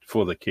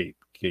the Cape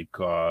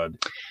Cod?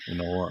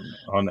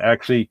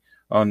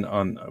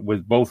 On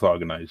with both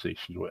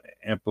organizations, with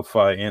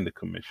Amplify and the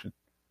Commission.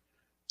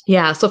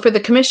 Yeah, so for the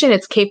Commission,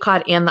 it's Cape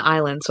Cod and the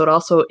island. So it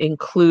also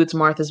includes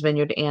Martha's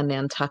Vineyard and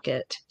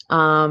Nantucket.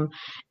 And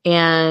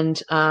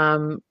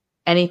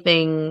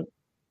anything,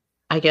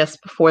 I guess,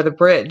 before the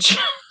bridge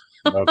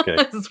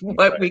is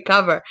what we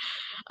cover.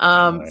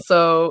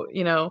 So,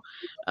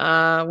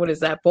 what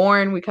is that?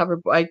 Bourne, we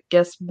cover, I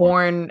guess,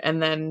 Bourne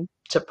and then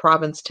to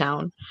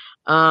Provincetown.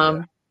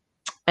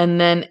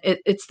 And then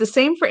it's the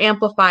same for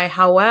Amplify.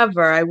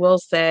 However, I will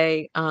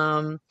say,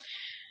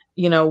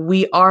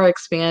 we are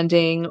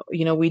expanding.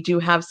 We do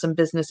have some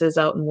businesses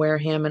out in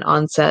Wareham and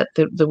Onset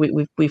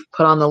that we've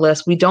put on the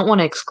list. We don't want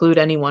to exclude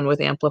anyone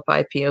with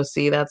Amplify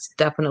POC. That's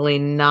definitely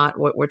not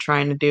what we're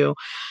trying to do.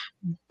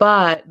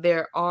 But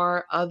there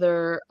are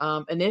other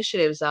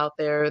initiatives out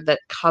there that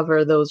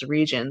cover those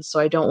regions.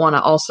 So I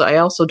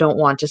also don't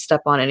want to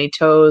step on any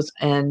toes,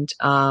 and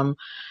I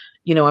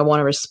want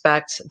to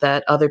respect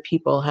that other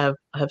people have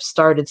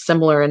started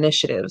similar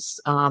initiatives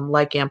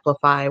like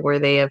Amplify, where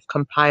they have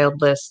compiled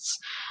lists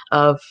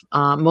of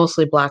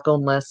mostly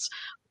Black-owned lists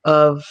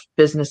of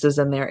businesses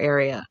in their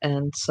area.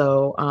 And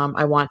so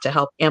I want to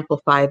help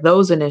amplify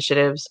those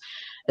initiatives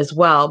as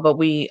well, but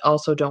we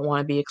also don't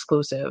want to be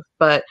exclusive.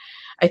 But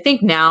I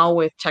think now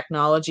with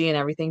technology and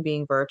everything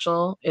being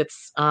virtual,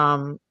 it's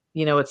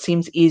it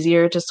seems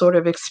easier to sort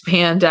of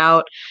expand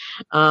out,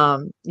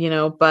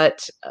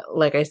 but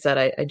like I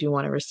said, I do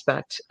want to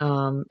respect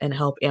and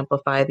help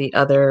amplify the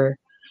other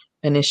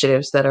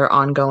initiatives that are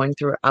ongoing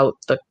throughout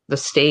the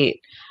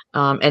state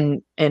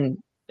and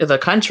the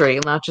country,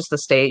 not just the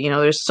state.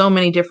 There's so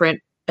many different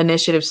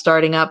initiatives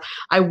starting up.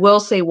 I will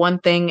say one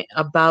thing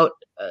about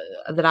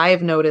that I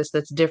have noticed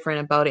that's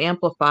different about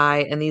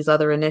Amplify and these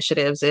other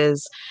initiatives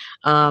is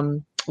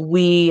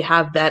we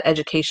have that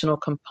educational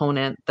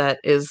component that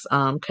is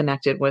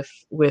connected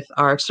with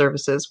our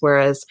services,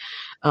 whereas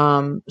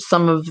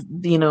some of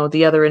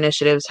the other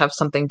initiatives have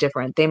something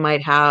different. They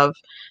might have,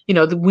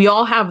 we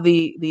all have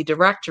the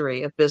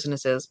directory of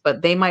businesses,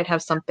 but they might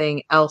have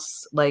something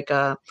else, like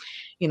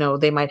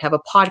they might have a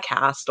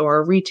podcast or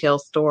a retail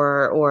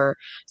store, or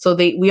so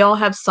we all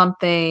have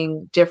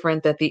something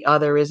different that the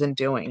other isn't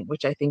doing,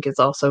 which I think is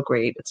also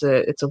great.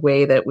 It's a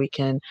way that we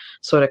can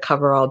sort of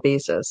cover all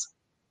bases.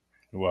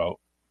 Well,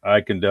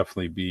 I can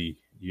definitely be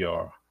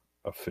your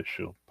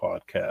official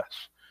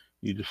podcast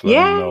You just let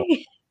me know,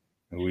 Yay!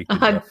 and we could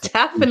definitely do something.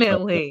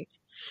 Definitely.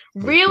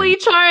 We can, Really,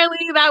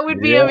 Charlie? That would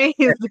be yeah,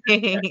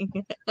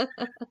 amazing.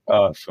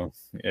 awesome.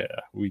 Yeah,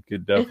 we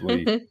could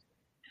definitely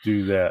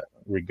do that.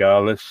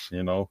 Regardless,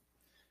 I don't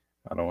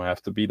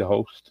have to be the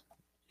host.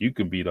 You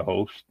can be the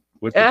host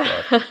with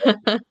the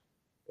topic.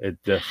 It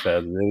just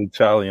has Really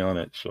Charlie on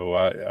it, so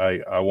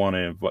I want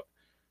to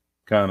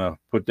kind of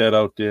put that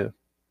out there.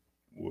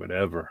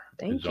 Whatever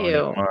is Thank on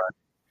your you. mind,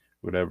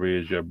 whatever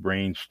is your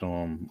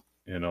brainstorm,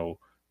 the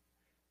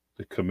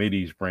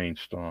committee's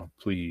brainstorm,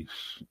 please,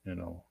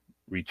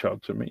 reach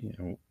out to me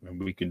and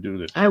we can do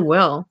this. I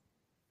will.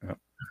 Yeah. It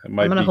I'm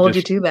might going to be hold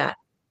you just, to that.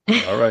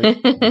 all right.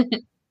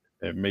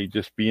 It may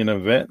just be an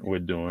event we're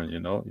doing, You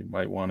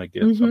might want to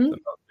get something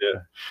out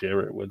there,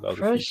 share it with other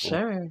For people.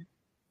 sure.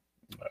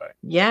 All right.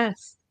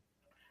 Yes.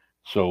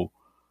 So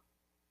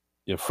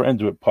you're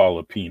friends with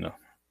Paula Pina.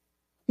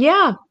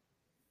 Yeah.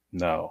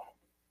 Now,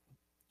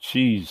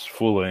 she's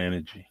full of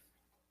energy,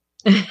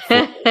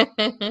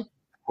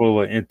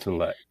 full of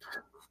intellect.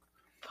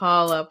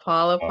 Paula,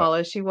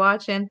 is she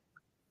watching?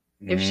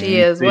 If she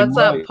is, She what's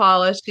up, might.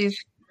 Paula? She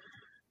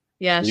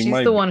She's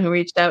might the be. one who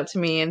reached out to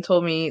me and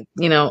told me,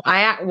 while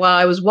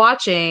I was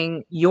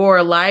watching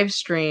your live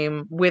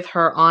stream with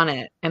her on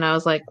it, and I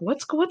was like,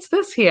 what's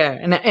this here?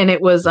 And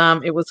it was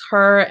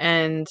her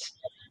and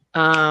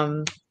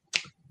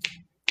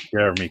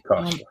Jeremy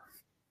Costa.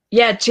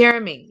 Yeah,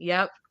 Jeremy.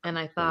 Yep. And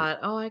I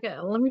thought,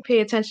 let me pay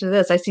attention to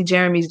this. I see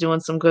Jeremy's doing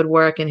some good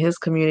work in his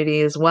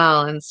community as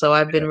well. And so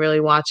I've been really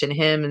watching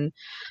him and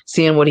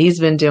seeing what he's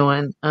been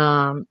doing,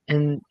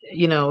 and,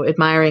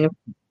 admiring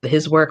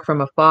his work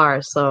from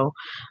afar. So,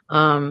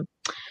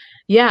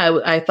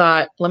 I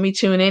thought, let me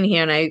tune in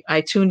here. And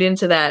I tuned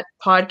into that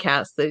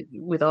podcast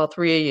with all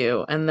three of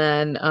you. And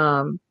then,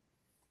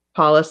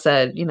 Paula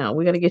said, we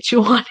got to get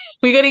you on.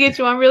 We got to get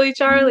you on Really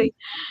Charlie.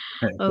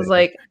 I was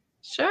like,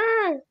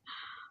 sure.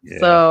 Yeah.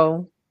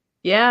 So,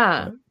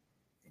 yeah.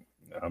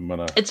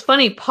 It's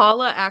funny.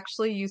 Paula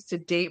actually used to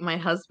date my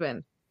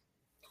husband.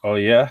 Oh,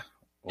 yeah?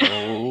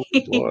 Oh,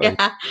 boy.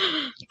 Yeah.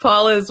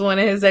 Paula is one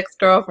of his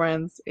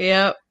ex-girlfriends.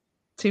 Yep.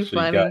 Too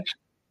funny.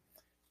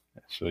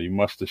 So you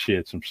must have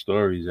shared some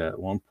stories at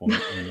one point.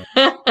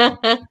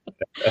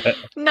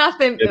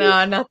 Nothing.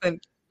 No,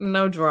 nothing.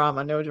 No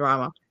drama. No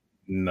drama.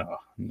 No.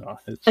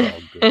 It's all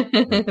good.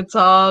 It's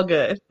all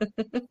good.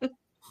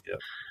 Yep.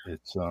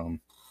 It's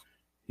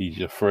he's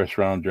your first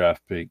round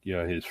draft pick.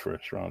 You're his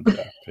first round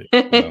draft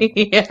pick.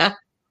 Yeah.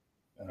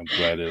 I'm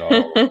glad it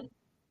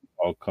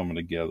all coming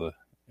together.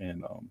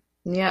 And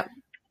yep.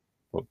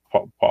 But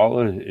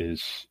Paula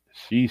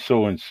she's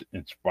so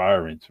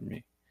inspiring to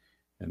me.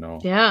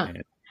 Yeah.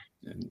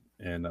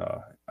 And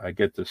I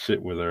get to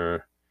sit with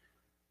her.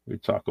 We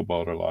talk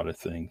about a lot of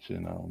things,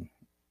 and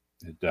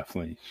it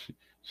definitely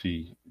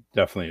she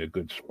definitely a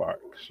good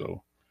spark.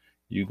 So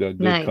you got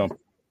good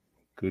company.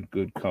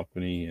 Good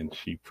company, and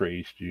she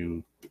praised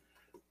you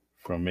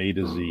from A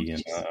to Z,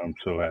 and I'm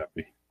so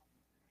happy.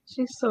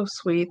 She's so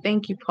sweet.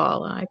 Thank you,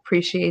 Paula. I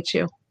appreciate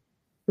you.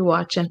 You're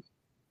watching.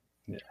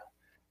 Yeah.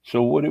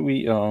 So what do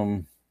we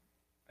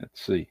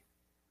let's see.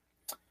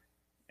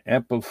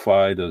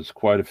 Amplify does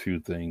quite a few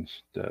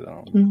things that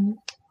I'm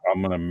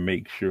gonna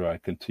make sure I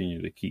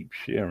continue to keep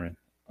sharing.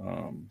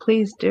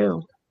 Please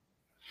do.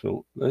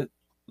 So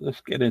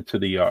let's get into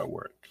the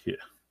artwork here.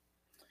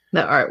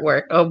 The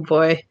artwork. Oh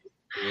boy.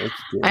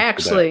 I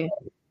actually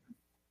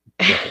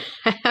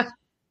I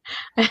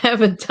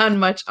haven't done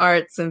much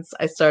art since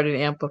I started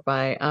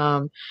Amplify.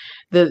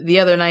 The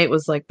other night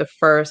was like the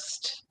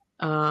first.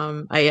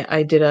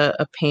 I did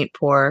a paint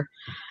pour,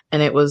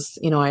 and it was,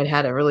 I'd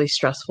had a really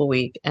stressful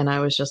week, and I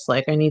was just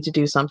like, I need to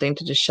do something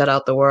to just shut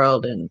out the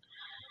world. And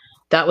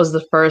that was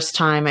the first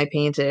time I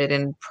painted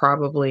in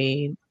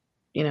probably,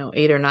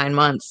 8 or 9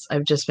 months.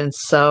 I've just been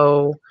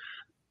so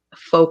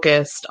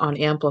focused on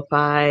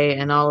Amplify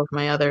and all of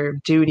my other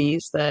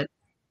duties that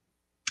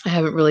I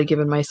haven't really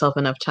given myself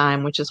enough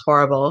time, which is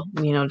horrible,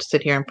 to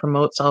sit here and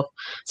promote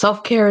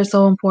self-care is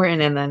so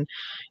important. And then,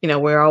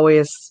 we're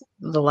always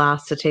the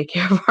last to take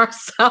care of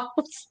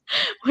ourselves,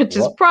 which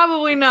is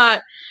probably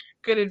not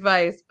good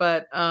advice,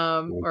 but,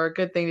 or a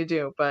good thing to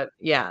do. But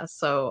yeah,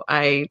 so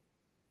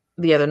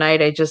the other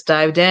night I just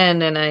dived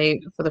in and I,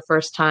 for the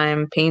first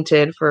time,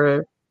 painted for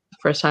the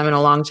first time in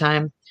a long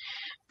time.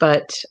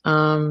 But,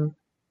 I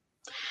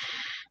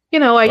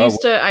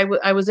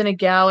was in a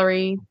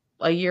gallery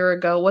a year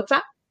ago. What's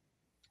that?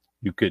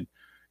 You could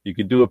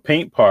do a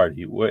paint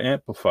party with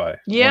Amplify.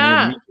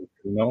 Yeah.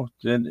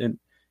 And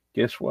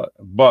guess what?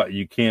 But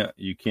you can't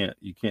be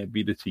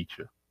the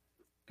teacher.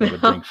 Gotta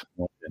bring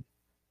someone in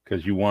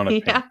because you want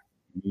to paint.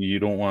 You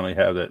don't want to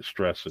have that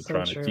stress of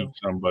trying to teach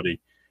somebody.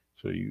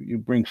 So you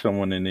bring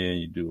someone in there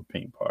and you do a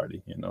paint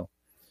party.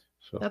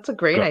 So that's a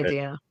great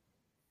idea.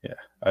 Yeah,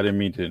 I didn't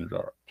mean to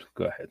interrupt.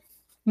 Go ahead.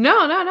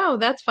 No,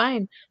 that's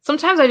fine.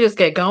 Sometimes I just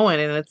get going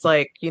and it's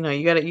like, you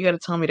gotta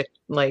tell me to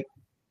like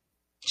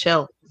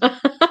chill.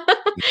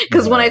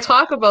 Because when I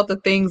talk about the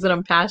things that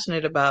I'm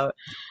passionate about,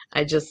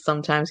 I just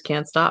sometimes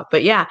can't stop.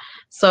 But yeah,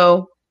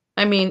 so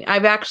I mean,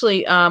 I've actually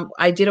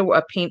I did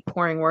a paint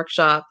pouring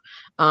workshop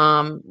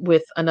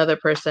with another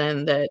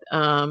person that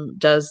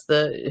does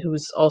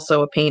who's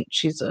also a paint.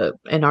 She's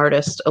an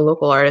artist, a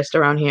local artist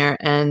around here,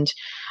 and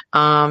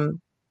um,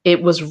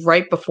 it was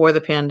right before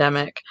the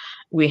pandemic.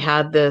 We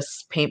had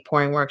this paint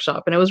pouring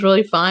workshop, and it was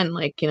really fun.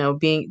 Like,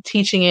 being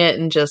teaching it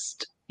and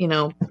just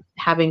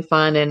having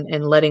fun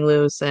and letting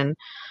loose, and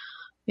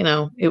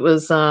it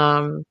was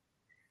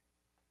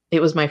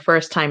my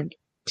first time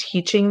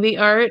teaching the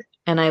art,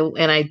 and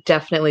I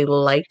definitely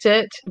liked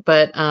it.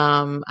 But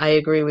I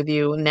agree with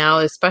you now,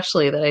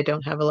 especially that I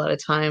don't have a lot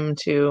of time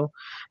to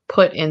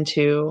put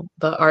into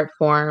the art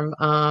form.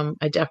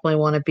 I definitely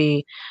want to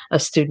be a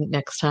student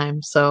next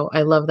time. So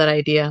I love that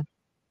idea.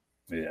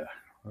 Yeah,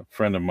 a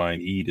friend of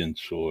mine, Eden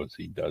Swords,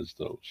 he does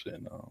those,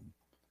 and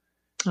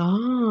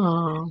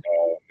Oh,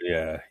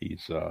 yeah,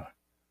 he's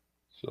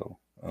so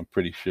I'm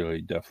pretty sure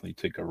he definitely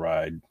take a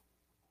ride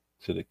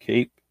to the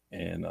Cape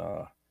and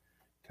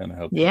kind of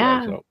help you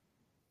guys yeah. out.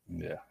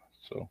 Yeah,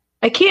 so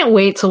I can't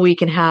wait till we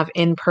can have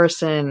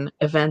in-person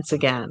events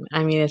again.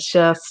 I mean, it's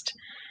just,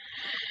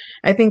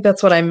 I think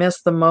that's what I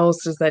miss the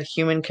most is that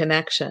human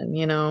connection.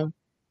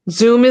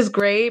 Zoom is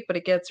great, but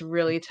it gets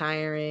really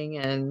tiring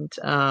and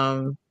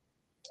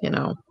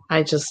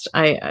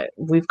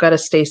we've got to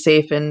stay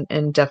safe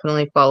and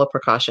definitely follow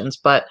precautions.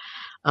 But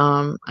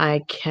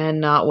I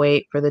cannot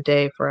wait for the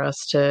day for us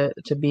to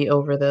be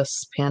over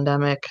this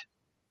pandemic.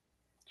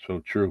 so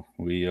true.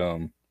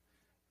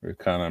 We're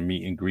kind of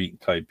meet and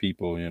greet type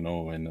people, and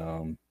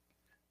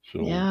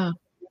so Yeah.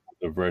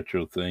 the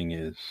virtual thing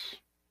is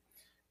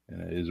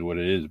what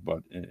it is.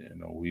 But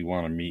we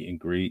want to meet and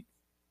greet.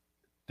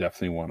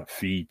 Definitely want to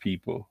feed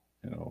people.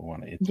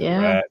 Want to Yeah.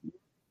 interact.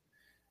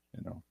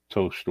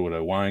 Toast with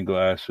a wine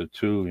glass or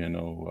two.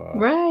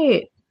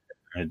 Right.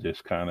 And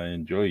just kind of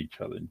enjoy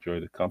each other, enjoy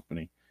the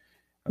company.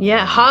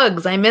 Yeah. Um,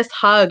 Hugs. I miss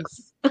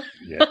hugs.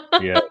 yeah,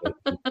 yeah,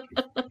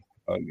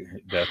 uh,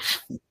 that's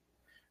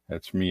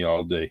that's me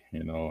all day. I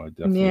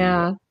definitely.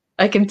 Yeah.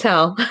 I can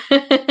tell.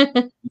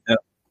 Yeah.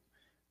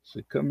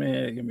 So come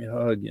here, give me a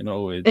hug.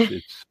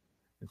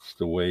 It's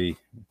the way.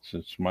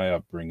 It's my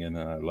upbringing, and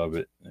I love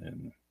it.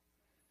 And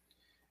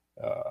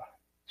uh,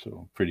 so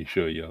I'm pretty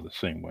sure you're the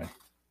same way.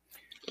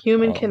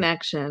 Human Um,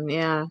 connection.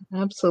 Yeah,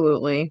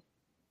 absolutely.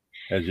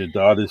 has your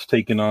daughters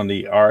taken on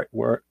the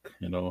artwork?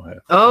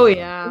 Oh,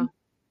 yeah.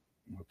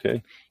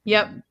 Okay.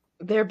 Yep.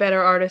 They're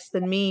better artists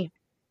than me.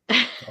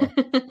 Oh,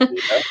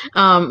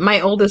 yeah.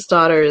 My oldest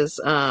daughter is,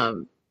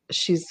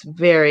 she's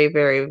very,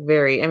 very,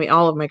 very, I mean,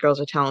 all of my girls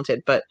are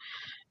talented, but,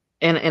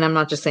 and I'm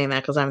not just saying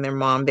that because I'm their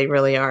mom, they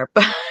really are,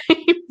 but,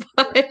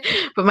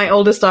 but my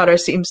oldest daughter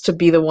seems to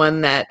be the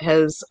one that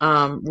has,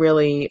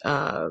 really,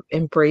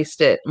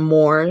 embraced it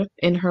more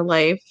in her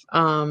life.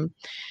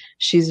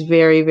 She's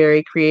very,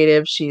 very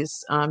creative.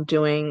 She's,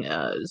 doing,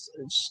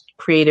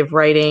 creative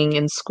writing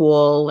in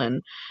school,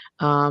 and,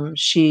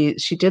 she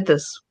did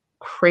this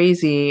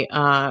crazy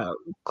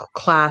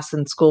class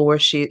in school where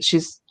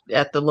she's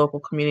at the local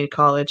community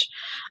college.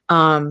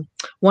 Um,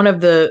 One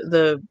of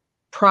the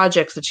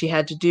projects that she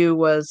had to do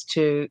was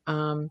to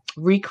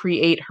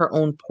recreate her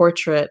own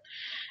portrait,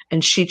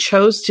 and she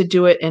chose to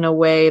do it in a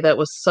way that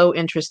was so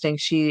interesting.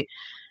 She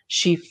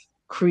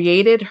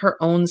created her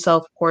own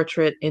self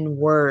portrait in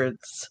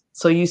words.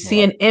 So you see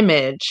Wow. an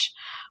image,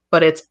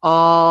 but it's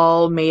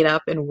all made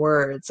up in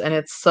words, and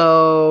it's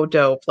so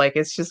dope. Like,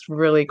 it's just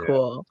really Yeah.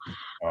 cool.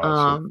 Awesome.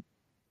 Um,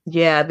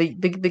 yeah,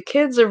 the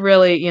kids are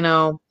really,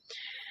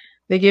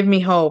 they give me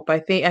hope. I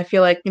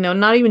feel like,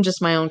 not even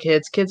just my own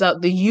kids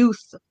out, the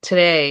youth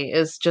today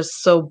is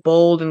just so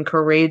bold and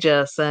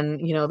courageous,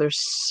 and, they're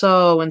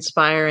so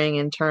inspiring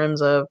in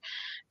terms of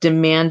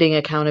demanding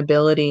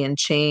accountability and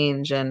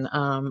change. And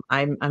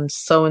I'm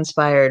so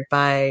inspired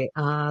by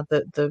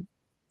the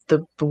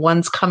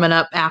ones coming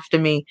up after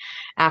me,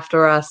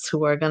 after us,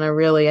 who are gonna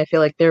really, I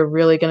feel like they're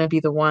really gonna be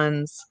the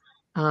ones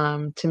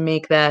to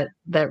make that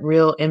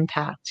real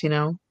impact.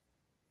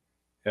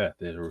 Yeah,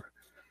 they're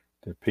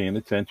paying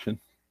attention.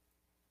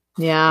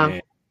 Yeah.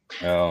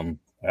 And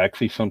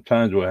actually,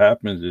 sometimes what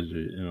happens is,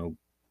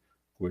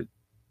 with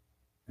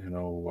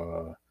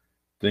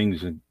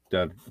things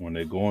that when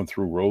they're going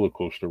through roller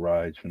coaster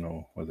rides,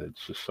 whether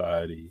it's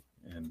society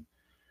and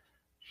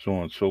so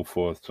on and so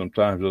forth,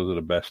 sometimes those are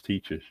the best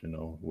teachers,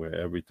 where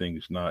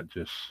everything's not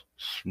just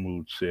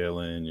smooth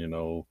sailing,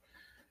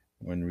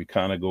 when we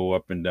kind of go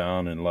up and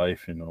down in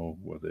life,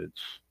 whether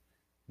it's,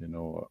 you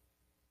know,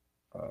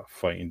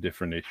 fighting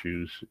different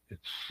issues,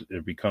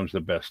 it becomes the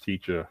best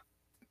teacher,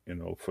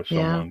 for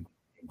Yeah, someone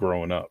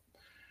growing up.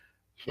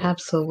 So,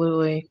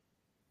 absolutely.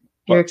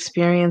 Your but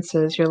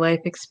experiences, your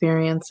life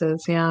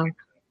experiences. Yeah.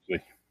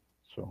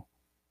 so, well,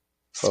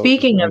 it's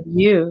Speaking of nice.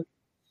 you,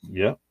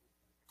 Yeah.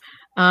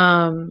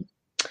 um,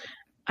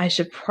 I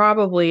should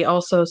probably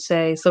also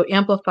say, so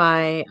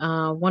Amplify,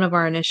 one of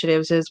our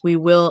initiatives is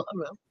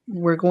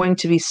we're going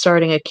to be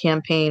starting a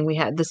campaign.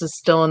 This is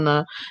still in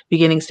the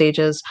beginning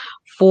stages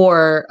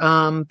for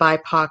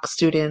BIPOC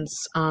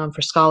students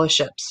for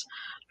scholarships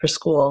for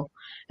school.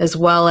 as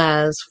well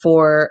as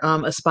for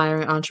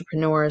aspiring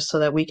entrepreneurs so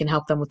that we can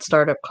help them with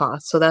startup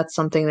costs. So that's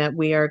something that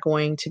we are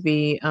going to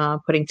be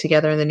putting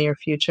together in the near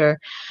future.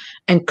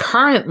 And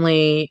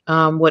currently,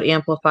 what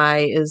Amplify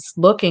is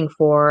looking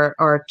for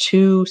are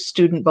 2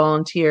 student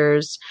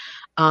volunteers,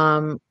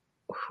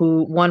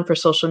 who one for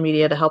social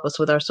media to help us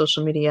with our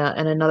social media,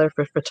 and another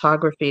for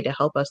photography to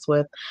help us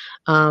with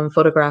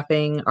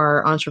photographing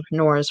our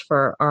entrepreneurs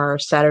for our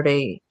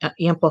Saturday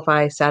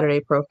Amplify Saturday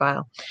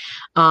profile.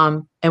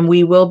 And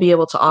we will be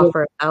able to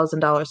offer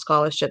 $1,000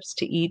 scholarships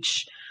to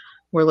each.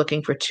 We're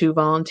looking for 2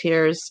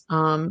 volunteers.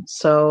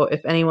 So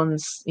if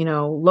anyone's,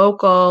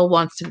 local,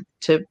 wants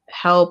to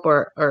help,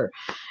 or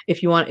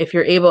if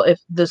you're able, if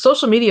the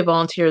social media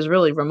volunteer is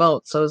really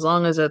remote. So as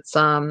long as it's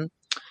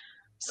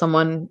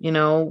someone,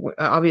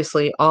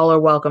 obviously all are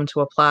welcome to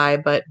apply,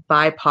 but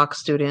BIPOC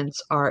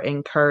students are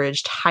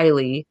encouraged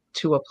highly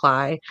to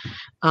apply.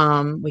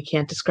 We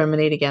can't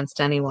discriminate against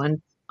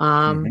anyone.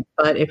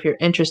 But if you're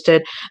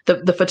interested,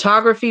 the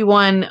photography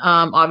one,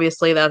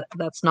 obviously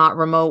that's not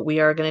remote.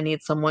 We are going to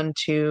need someone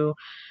to,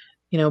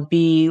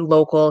 be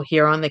local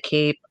here on the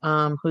Cape,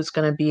 who's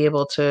going to be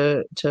able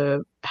to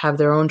have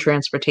their own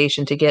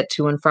transportation to get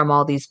to and from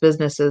all these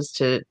businesses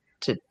to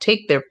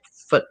take their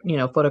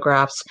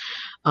photographs.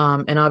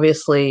 And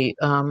obviously,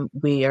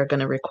 we are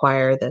going to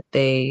require that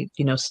they,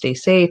 stay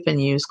safe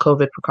and use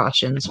COVID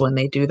precautions when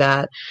they do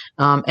that.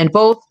 And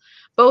both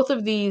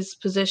of these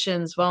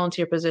positions,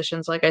 volunteer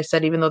positions, like I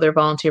said, even though they're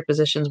volunteer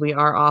positions, we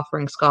are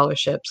offering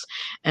scholarships,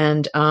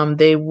 and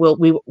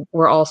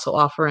we're also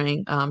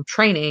offering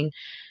training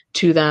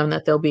to them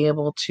that they'll be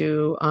able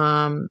to,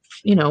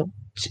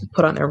 to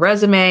put on their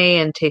resume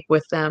and take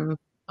with them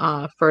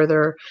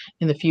further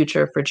in the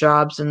future for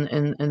jobs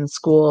in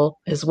school,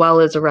 as well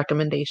as a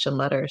recommendation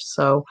letter.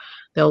 So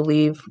they'll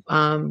leave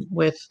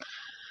with,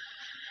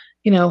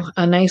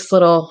 a nice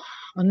little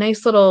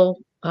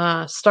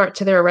start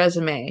to their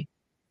resume.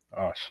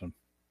 Awesome.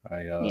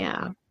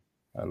 Yeah.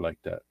 I like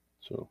that.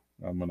 So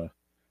I'm gonna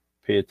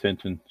pay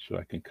attention so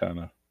I can kind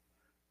of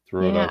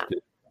throw it out there.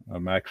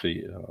 I'm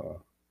actually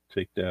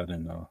take that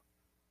and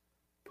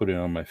put it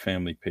on my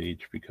family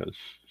page, because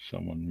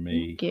someone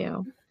may,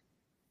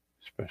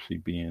 especially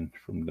being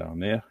from down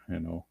there,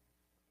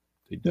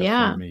 they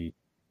definitely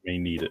may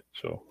need it.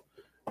 So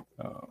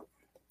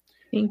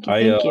thank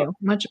you.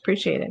 Much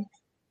appreciated.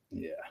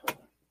 Yeah.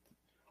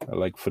 I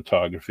like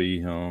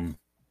photography.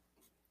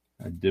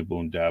 I dibble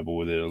and dabble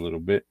with it a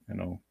little bit,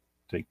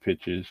 take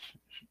pictures,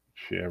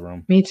 share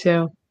them. Me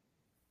too.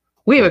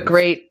 We have a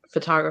great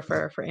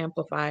photographer for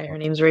Amplify. Her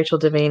name's Rachel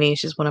Devaney.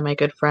 She's one of my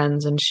good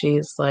friends, and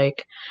she's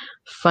like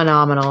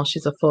phenomenal.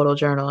 She's a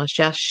photojournalist.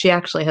 She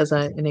actually has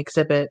an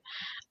exhibit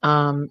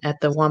at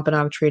the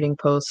Wampanoag Trading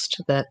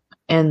Post that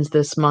ends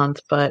this month,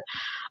 but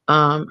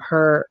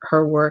her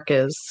work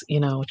is,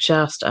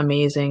 just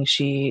amazing.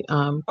 She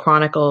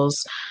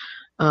chronicles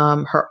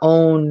her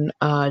own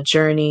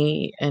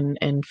journey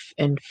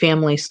and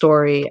family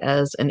story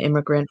as an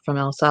immigrant from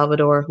El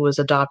Salvador who was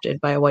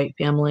adopted by a white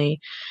family,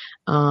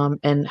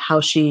 and how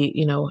she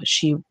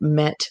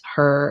met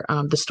her,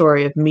 the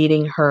story of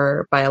meeting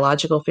her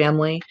biological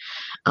family,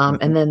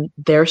 and then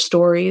their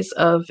stories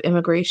of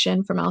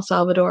immigration from El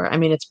Salvador. I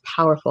mean, it's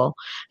powerful.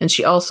 And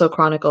she also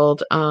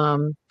chronicled, a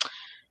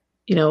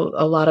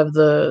lot of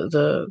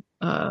the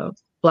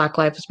Black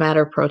Lives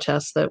Matter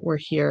protests that were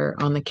here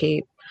on the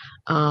Cape.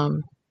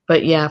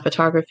 But yeah,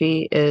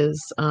 photography is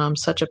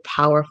such a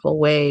powerful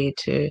way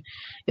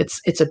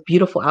it's a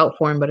beautiful art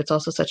form, but it's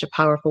also such a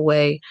powerful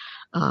way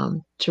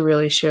to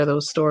really share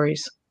those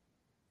stories.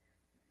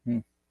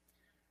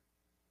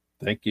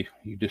 Thank you.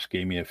 You just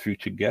gave me a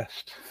future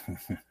guest.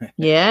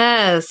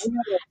 Yes,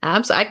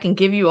 I can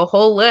give you a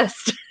whole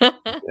list.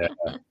 Yeah,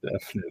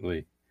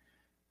 definitely.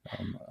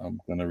 I'm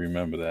gonna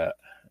remember that.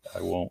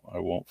 I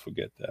won't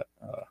forget that.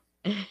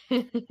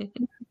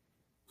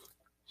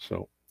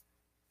 So,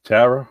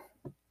 Tara,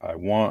 I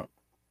want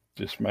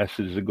this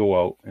message to go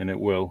out, and it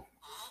will.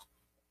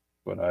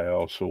 But I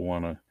also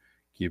want to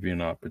give you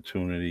an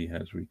opportunity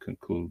as we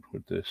conclude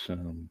with this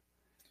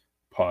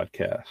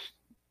podcast.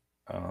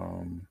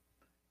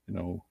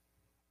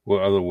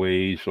 What other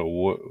ways,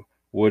 or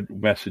what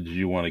message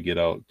you want to get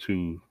out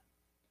to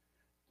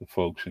the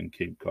folks in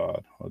Cape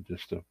Cod, or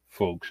just the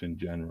folks in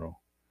general,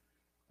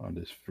 on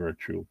this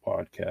virtual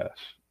podcast,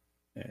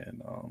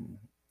 and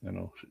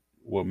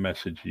what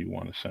message you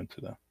want to send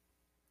to them?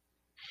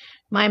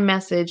 My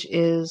message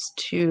is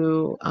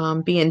to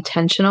be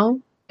intentional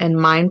and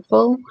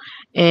mindful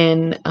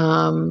in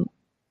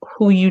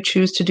who you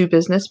choose to do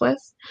business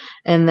with,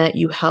 and that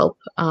you help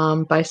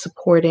by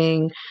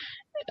supporting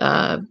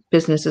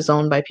businesses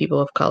owned by people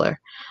of color,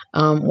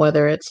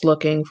 whether it's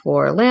looking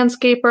for a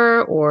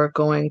landscaper or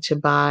going to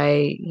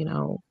buy,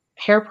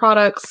 hair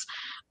products.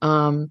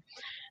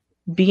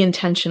 Be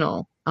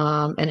intentional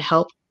and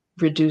help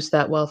reduce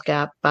that wealth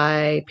gap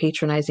by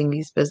patronizing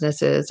these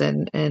businesses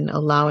and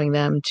allowing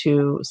them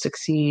to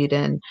succeed,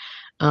 and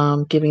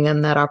giving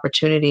them that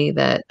opportunity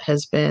that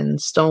has been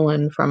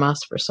stolen from us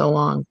for so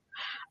long.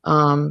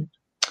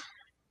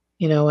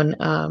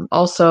 And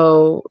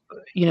also,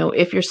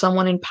 if you're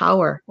someone in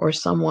power or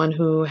someone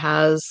who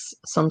has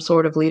some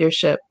sort of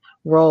leadership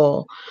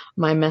role,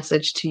 my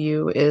message to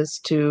you is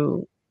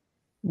to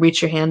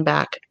reach your hand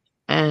back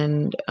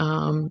and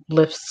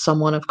lift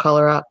someone of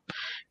color up,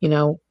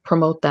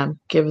 promote them,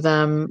 give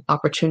them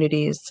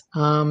opportunities,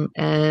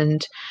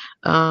 and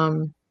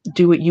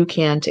do what you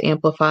can to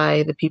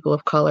amplify the people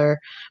of color,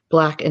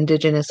 Black,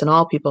 Indigenous, and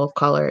all people of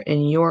color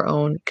in your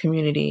own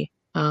community.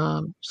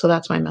 So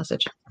that's my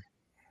message.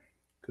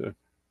 Good.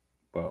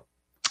 Well,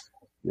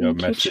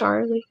 Thank you,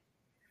 Charlie.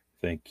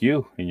 Thank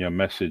you. And your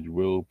message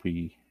will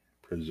be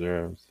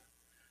preserved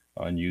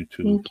on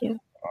YouTube, Thank you.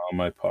 on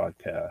my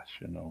podcast,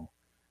 So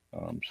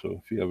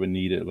if you ever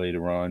need it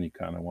later on, you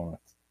kind of want to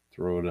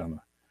throw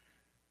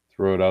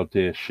it out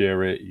there,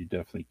 share it, you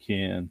definitely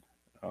can.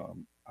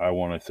 I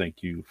want to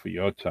thank you for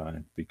your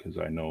time because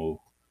I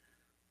know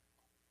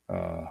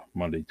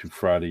Monday through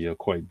Friday you're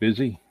quite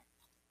busy,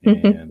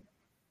 and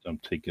I'm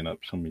taking up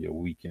some of your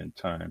weekend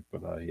time.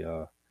 But we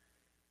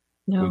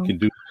can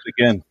do this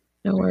again.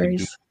 No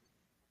worries.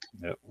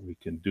 We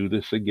can do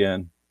this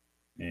again,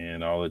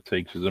 and all it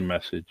takes is a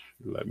message.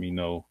 Let me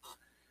know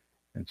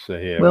and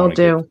say, hey, will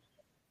do.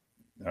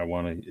 I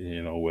want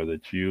to, whether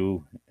it's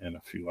you and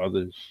a few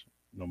others,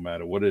 no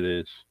matter what it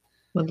is.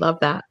 Would love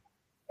that.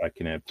 I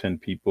can have 10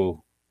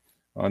 people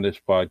on this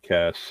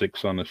podcast,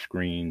 6 on the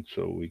screen,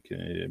 so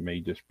it may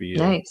just be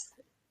nice.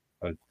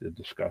 a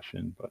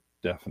discussion, but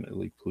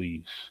definitely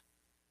please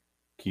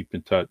keep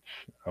in touch.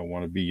 I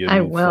want to be your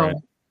new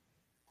friend.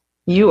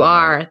 You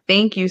are.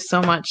 Thank you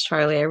so much,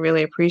 Charlie. I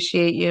really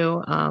appreciate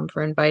you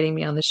for inviting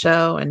me on the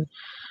show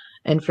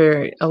and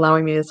for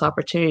allowing me this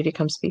opportunity to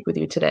come speak with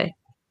you today.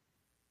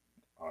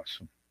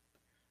 Awesome.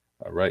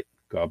 All right.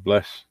 God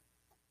bless.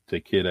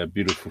 Take care of that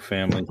beautiful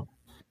family.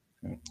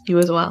 You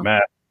as well.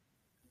 Matt,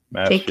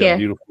 take care.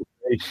 Beautiful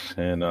face,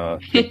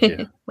 and take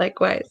care.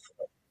 Likewise.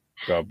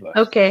 God bless.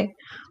 Okay.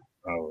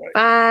 All right.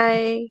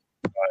 Bye.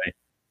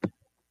 Bye.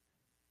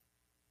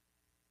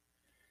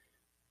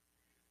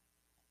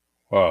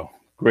 Wow,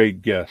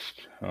 great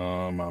guest.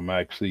 I'm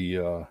actually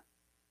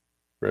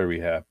very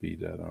happy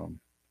that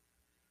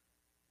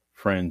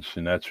friends,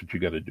 and that's what you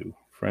got to do.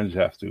 Friends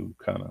have to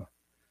kind of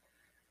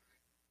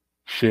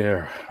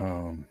share,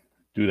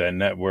 do that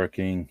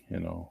networking,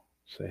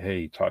 say,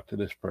 hey, talk to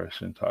this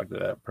person, talk to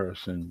that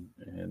person,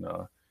 and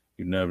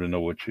you never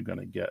know what you're going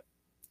to get.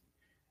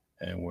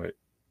 And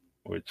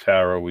with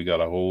Tara, we got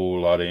a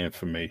whole lot of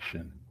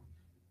information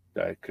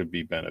that could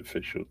be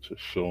beneficial to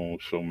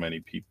so many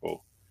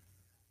people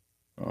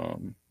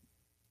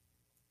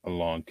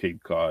along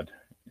Cape Cod,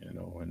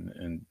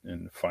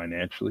 and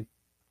financially,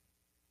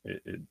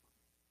 it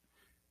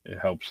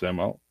helps them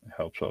out. It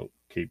helps out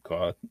Cape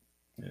Cod.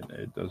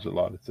 It does a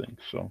lot of things.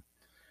 So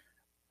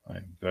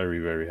I'm very,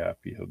 very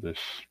happy of this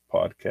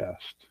podcast.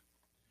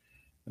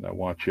 And I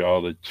want you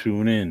all to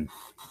tune in,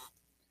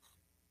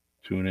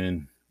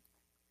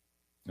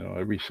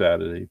 every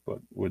Saturday. But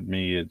with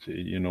me, it's,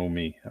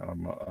 me,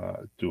 I'm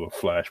do a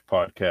flash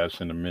podcast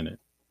in a minute.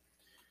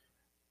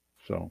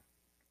 So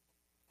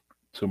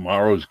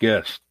tomorrow's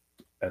guest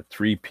at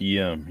 3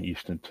 p.m.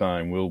 Eastern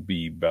Time will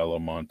be Bella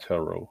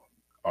Montero,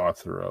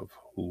 author of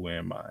Who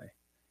Am I?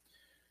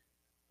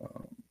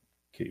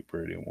 Cape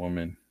Verdean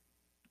woman,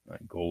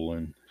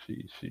 Angolan.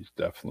 She's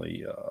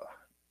definitely,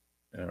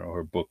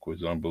 her book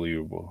was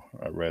unbelievable.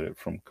 I read it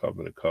from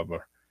cover to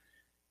cover,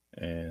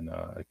 and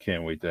I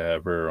can't wait to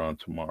have her on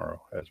tomorrow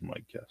as my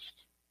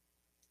guest.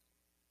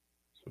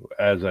 So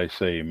as I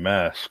say,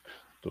 mask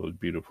those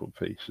beautiful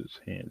faces,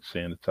 hand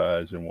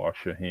sanitize and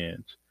wash your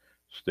hands.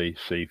 Stay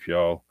safe,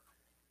 y'all.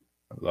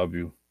 I love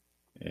you,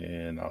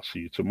 and I'll see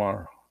you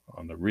tomorrow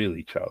on the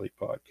Really Charlie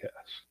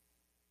podcast.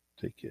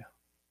 Take care.